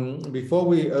 Before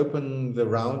we open the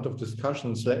round of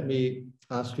discussions, let me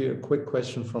ask you a quick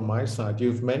question from my side.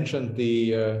 You've mentioned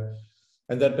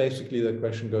and that basically the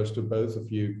question goes to both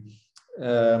of you.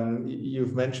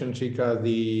 You've mentioned, Chika,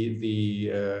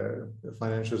 the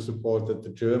financial support that the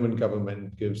German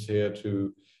government gives here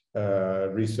to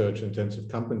research-intensive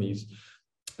companies.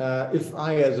 If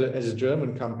I, as a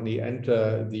German company,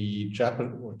 enter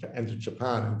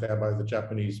Japan and thereby the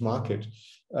Japanese market,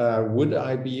 would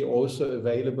I be also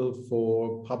available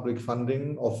for public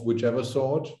funding of whichever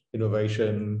sort,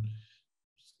 innovation,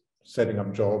 setting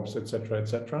up jobs, etc.,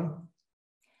 etc.?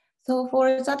 So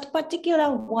for that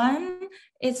particular one,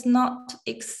 it's not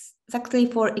exactly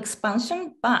for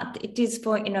expansion, but it is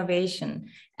for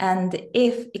innovation. And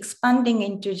if expanding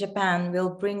into Japan will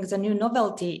bring the new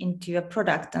novelty into a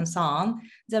product and so on,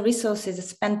 the resources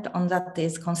spent on that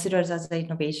is considered as the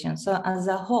innovation. So as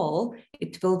a whole,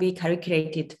 it will be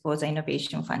calculated for the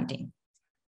innovation funding.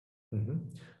 Mm-hmm.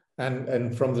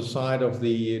 And from the side of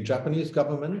the Japanese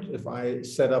government, if I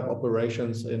set up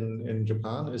operations in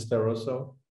Japan, is there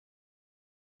also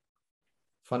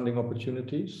funding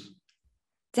opportunities?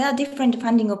 There are different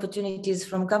funding opportunities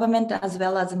from government as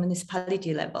well as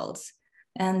municipality levels.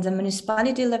 And the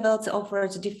municipality levels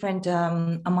offers different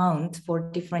amount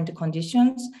for different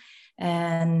conditions.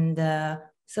 And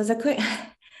so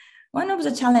one of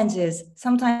the challenges,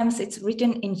 sometimes it's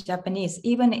written in Japanese,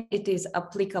 even it is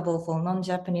applicable for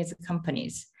non-Japanese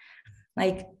companies.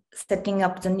 Like setting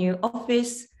up the new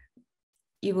office,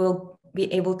 you will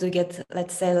be able to get,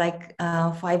 let's say, like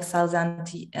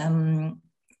 5,000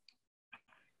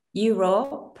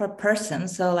 euro per person.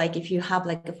 So like if you have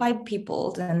like 5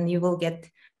 people, then you will get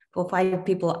for 5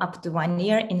 people up to 1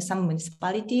 year in some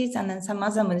municipalities, and then some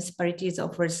other municipalities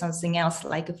offer something else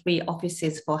like free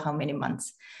offices for how many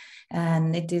months.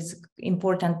 And it is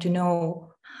important to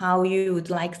know how you would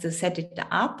like to set it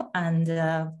up. And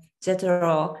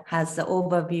JETRO has the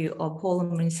overview of whole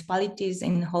municipalities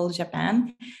in whole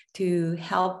Japan to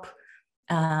help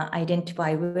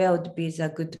identify where would be the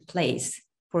good place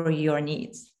for your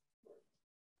needs.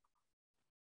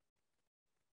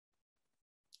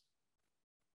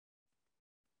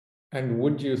 And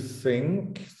would you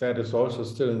think that is also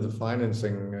still in the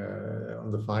financing,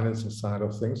 on the financing side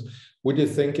of things, would you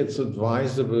think it's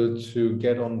advisable to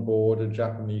get on board a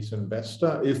Japanese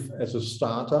investor if, as a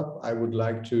startup, I would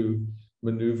like to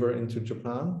maneuver into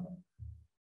Japan?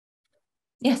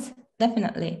 Yes,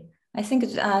 definitely. I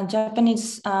think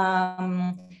Japanese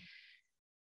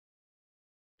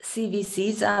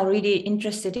CVCs are really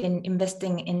interested in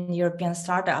investing in European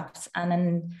startups, and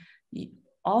then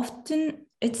often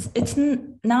it's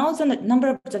now the number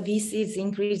of the VCs is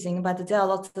increasing, but there are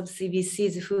lots of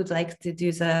CVCs who would like to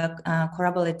do the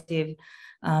collaborative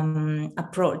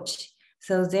approach.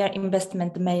 So their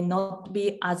investment may not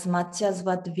be as much as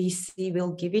what VC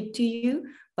will give it to you,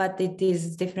 but it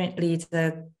is definitely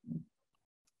the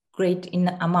great in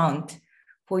amount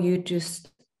for you to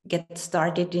get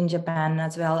started in Japan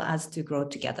as well as to grow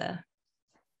together.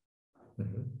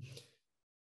 Mm-hmm.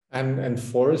 And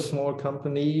for a small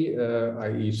company,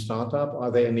 i.e. startup,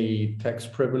 are there any tax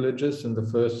privileges in the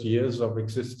first years of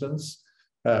existence,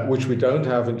 which we don't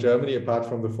have in Germany apart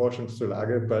from the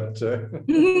Forschungszulage, but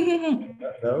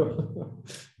no?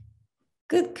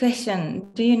 Good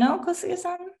question. Do you know,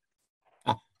 Kosuke-san?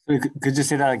 Could you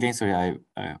say that again? Sorry, Are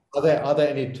there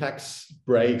any tax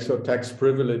breaks or tax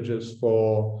privileges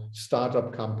for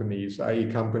startup companies,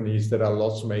 i.e. companies that are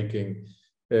loss-making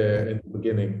in the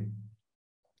beginning?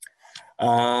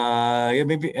 Yeah,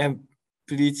 maybe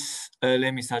please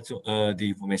let me start the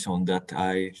information on that.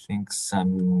 I think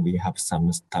we have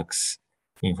some tax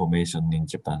information in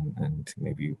Japan, and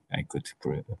maybe I could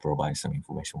provide some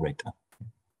information later.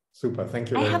 Super, thank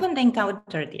you. I haven't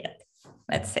encountered yet.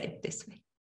 Let's say it this way.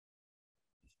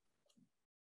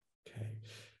 Okay.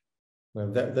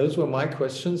 Well, those were my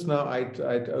questions. Now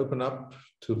I'd open up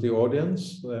to the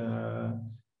audience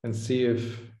and see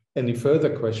if any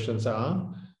further questions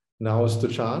are. Now is the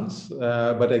chance.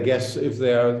 But I guess if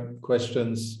there are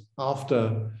questions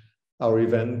after our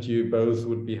event, you both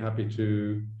would be happy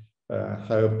to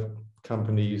help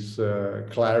companies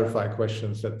clarify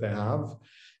questions that they have.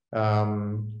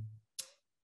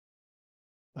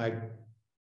 I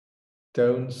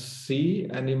don't see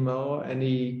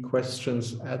any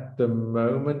questions at the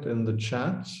moment in the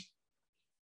chat.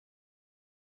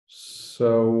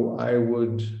 So I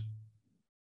would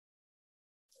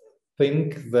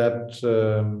think that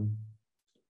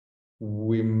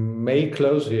we may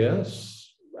close here.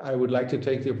 I would like to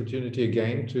take the opportunity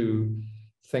again to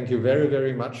thank you very,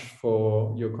 very much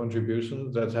for your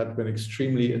contributions that have been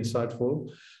extremely insightful.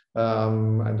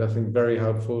 and I think very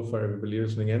helpful for everybody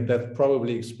listening. And that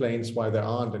probably explains why there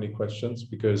aren't any questions,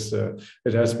 because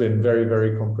it has been very,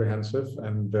 very comprehensive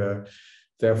and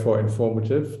therefore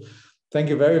informative. Thank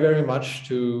you very, very much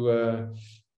to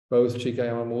both Chika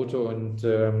Yamamoto and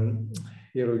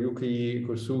Hiroyuki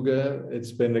Kosuge.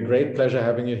 It's been a great pleasure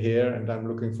having you here, and I'm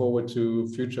looking forward to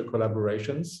future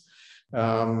collaborations.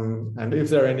 And if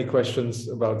there are any questions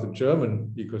about the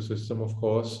German ecosystem, of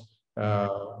course,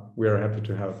 we are happy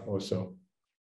to help also.